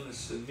down under the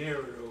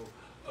scenario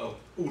of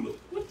Ula.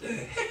 What the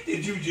heck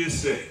did you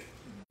just say?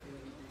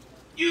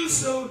 You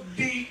so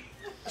deep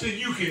till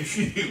you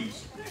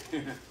confused.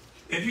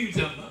 And you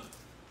talking about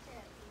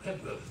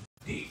that brother's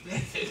deep.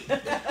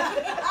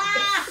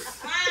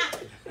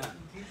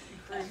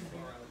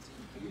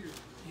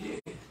 Yeah,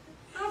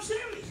 I'm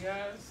serious.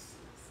 Yes.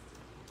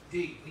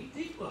 Deep, he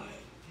deep by it.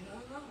 You know,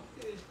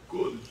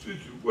 because the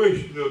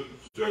situation of the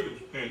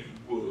circumstances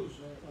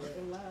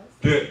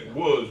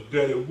was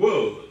that it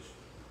was.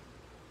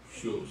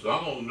 Sure, so I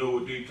don't know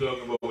what they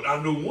talking about, but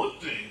I know one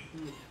thing.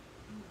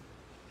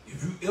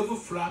 If you ever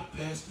fly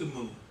past the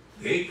moon,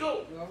 there you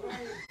go.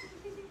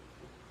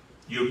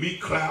 You'll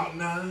meet Cloud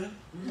 9.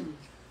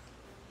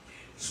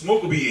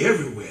 Smoke will be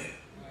everywhere.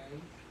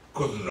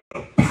 Because of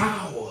the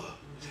power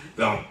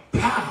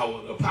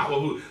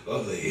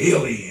of the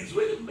aliens.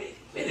 Wait a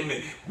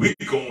minute. We're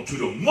going to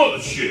the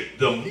mothership.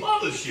 The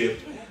mothership?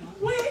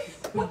 What?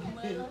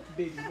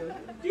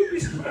 You be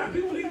surprised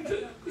people even tell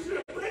you.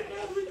 Right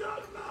now we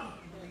talking about.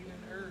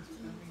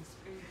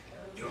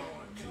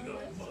 Going to the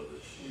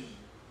mothership.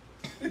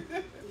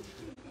 That's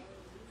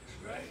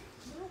right.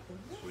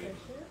 Sweet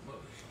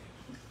mothership.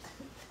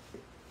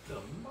 The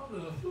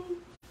mother who?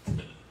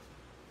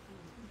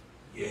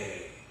 Yeah.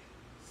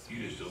 You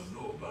just don't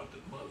know about the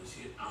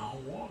mothership. I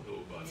don't want to know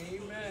about the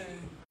mothership. Amen.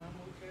 I'm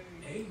okay.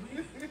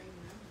 Amen.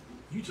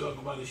 You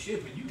talking about a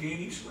ship and you can't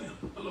even swim.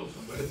 Hello,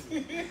 somebody.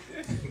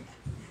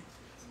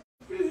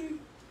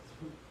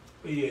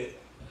 But yeah.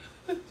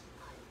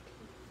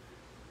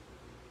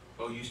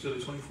 Oh, you still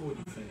at 24? You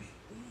finished?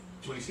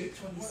 26?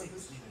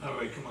 26. All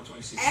right, come on,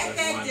 26.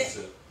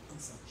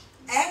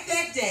 At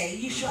that day,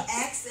 you shall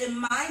ask in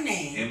my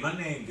name. In my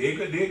name. They're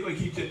going to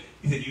keep it.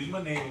 He said, use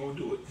my name, I won't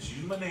do it. Just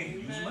use my name.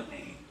 Use my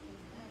name.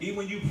 Even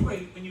when you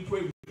pray, when you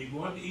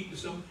go out to eat or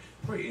something,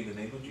 pray in the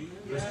name of Jesus.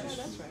 Bless this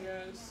food.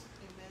 Yes.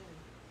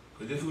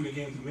 Because this food that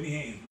came through many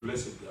hands.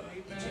 Blessed God.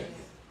 Amen.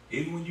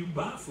 Even when you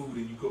buy food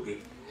and you cook it,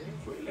 you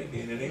pray like that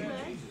in the name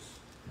of Jesus.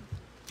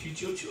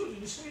 Teach your children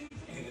the same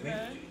thing in the name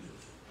of Jesus.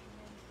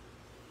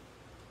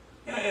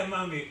 Yeah,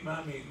 mommy,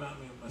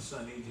 my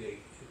son EJ.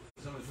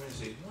 Some of his friends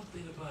say, one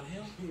thing about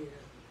him,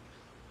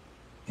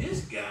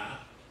 this guy,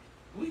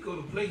 we go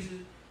to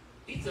places,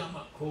 he talking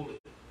about, hold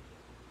it.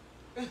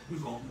 We're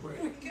going to pray.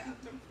 We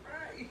got to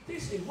pray. They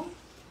say, what?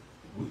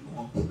 We're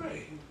going to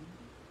pray.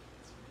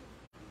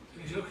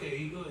 He said, okay,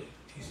 he go ahead.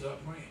 He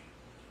started praying.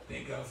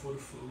 Thank God for the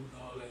food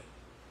and all that.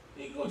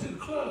 Then he go to the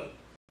club.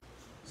 I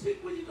said,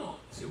 what you doing? I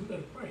said, we got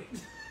to pray.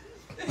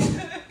 He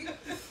said,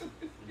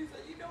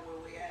 you know where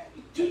we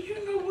at? Do you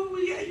know where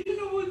we at? You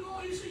know where we're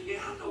going? He said,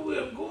 yeah, I know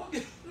where I'm going.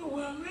 You know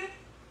where I'm at?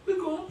 We're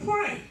going to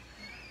pray.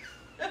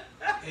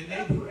 And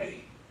they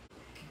prayed.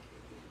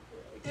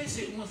 They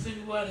said one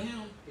thing about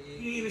him,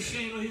 he ain't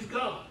ashamed of his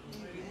God.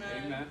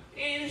 Amen.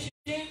 He ain't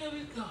ashamed of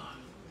his God.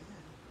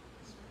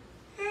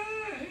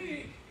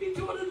 Yeah, he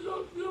told his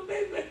little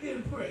baby back there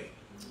to pray.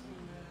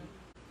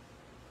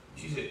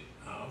 She said,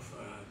 Our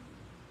Father,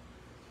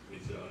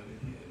 which art in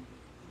heaven,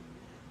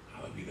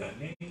 hallowed be thy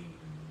name.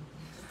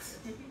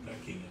 Thy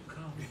kingdom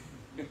come.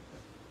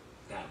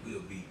 Thy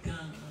will be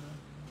done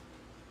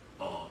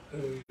on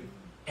earth.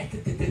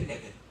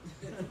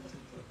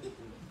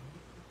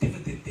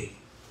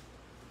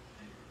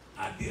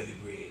 Our daily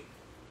bread.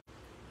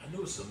 I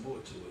know some more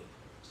to it.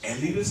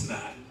 And lead us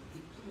not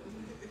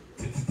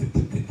to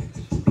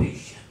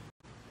temptation.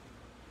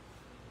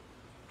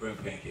 Burn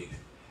pancakes.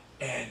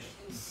 And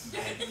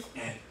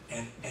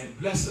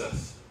bless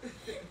us.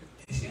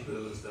 And she put a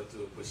little stuff to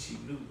it, but she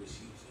knew what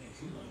she was saying.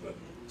 She learned about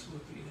 2 or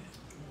 3 days.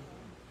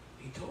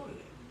 He told her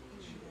that.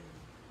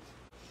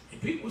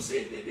 And people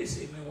said that, they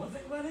said, man, one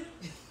thing about him,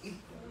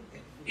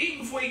 even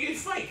before he get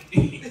fight,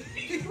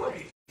 he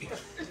prayed.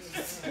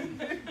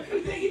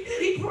 Everything he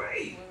did, he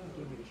prayed.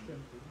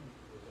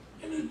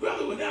 And his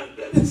brother went out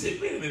there and said,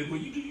 wait a minute, well,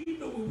 do you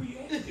know where we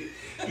at?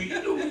 Do you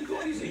know where we're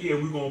going? He said, yeah,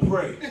 we're going to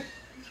pray.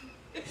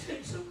 He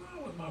said, something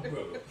wrong with my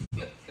brother.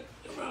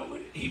 Something wrong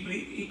with it. He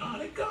believed he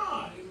honored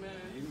God.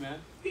 Amen.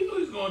 He knew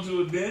he was going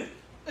to a den.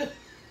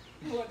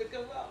 You want to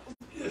come out?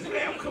 Yes,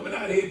 man, I'm coming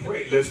out here and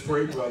pray. Let's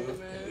pray, brother.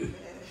 Amen.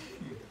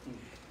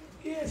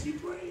 Yes, he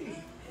prayed.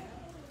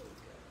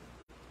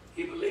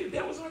 He believed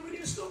that was already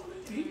installed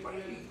in him. He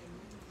prayed.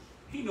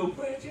 He knew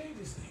prayer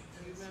changes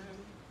things. Amen.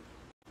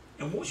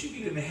 And once you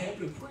get in the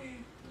habit of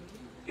praying,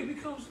 it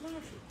becomes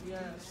natural.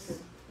 Yes.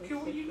 Okay,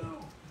 where you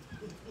go?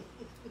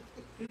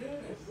 Yeah.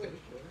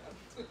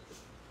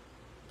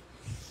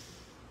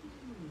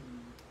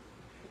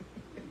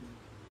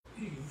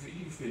 You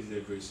finish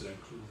that verse so I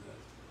close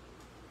out.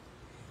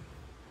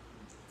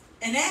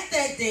 And at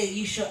that day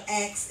you shall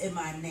ask in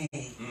my name.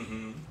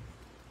 Mm-hmm.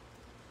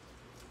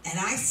 And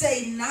I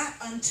say not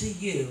unto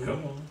you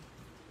Come on.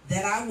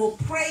 that I will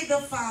pray the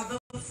Father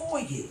for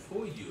you.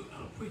 For you.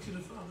 I'll pray to the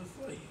Father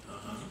for you.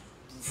 Uh-huh.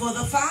 For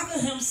the Father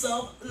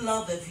himself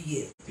loveth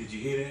you. Did you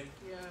hear that?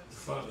 Yes. The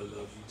Father loves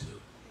you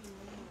too.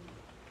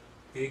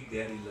 Big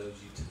Daddy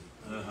loves you too.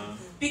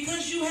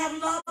 because you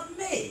have loved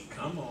me.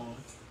 Come on.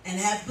 And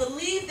have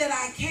believed that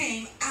I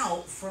came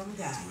out from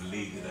God.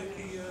 Believe that I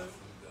came out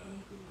from God.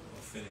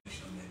 I'll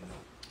finish on that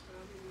note.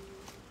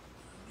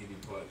 I'll give you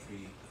part 3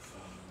 the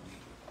following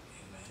week.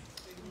 Amen.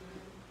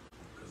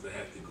 Because I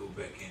have to go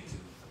back into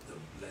the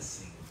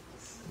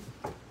blessings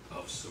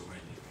of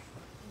surrendering.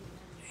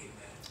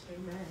 Amen.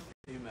 Amen.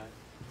 Amen.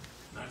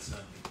 Not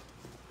Sunday.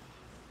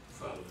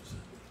 Following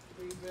Sunday.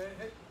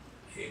 Amen.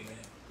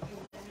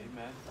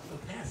 Amen. Well,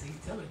 Pastor,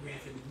 he's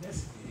telegraphing the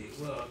message here.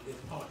 Well, the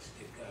parts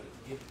that God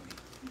has given me.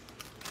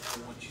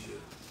 I want you to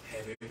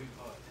have every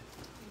part.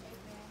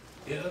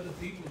 There are other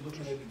people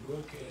looking at the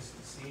broadcast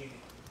and seeing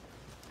it.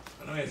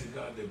 But I'm asking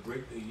God to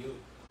break the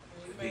yoke,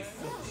 that they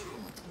fellowship.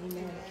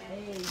 Amen.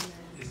 Amen.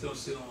 Just don't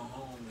sit on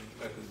home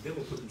and like the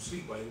devil put them to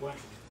sleep while you're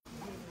watching it.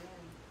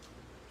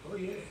 Oh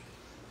yeah.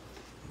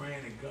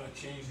 Praying that God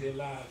change their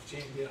lives,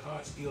 change their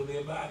hearts, heal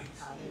their bodies.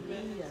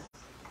 Hallelujah.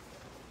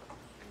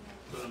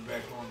 Put them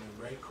back on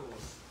the right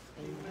course.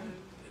 Amen.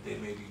 That they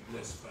may be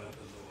blessed by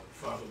the Lord.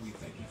 Father, we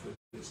thank you for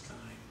this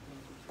time.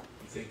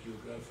 We thank you,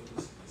 God, for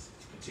this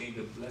message.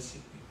 Continue to bless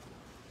your people.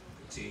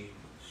 Continue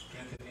to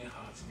strengthen their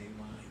hearts and their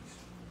minds.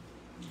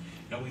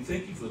 Now we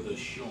thank you for the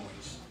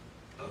assurance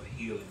of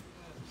healing.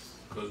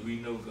 Because we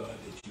know, God,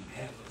 that you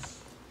have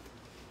us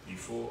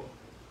before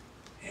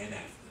and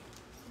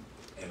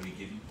after. And we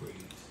give you praise.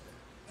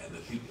 And the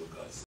people of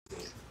God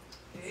say,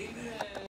 amen.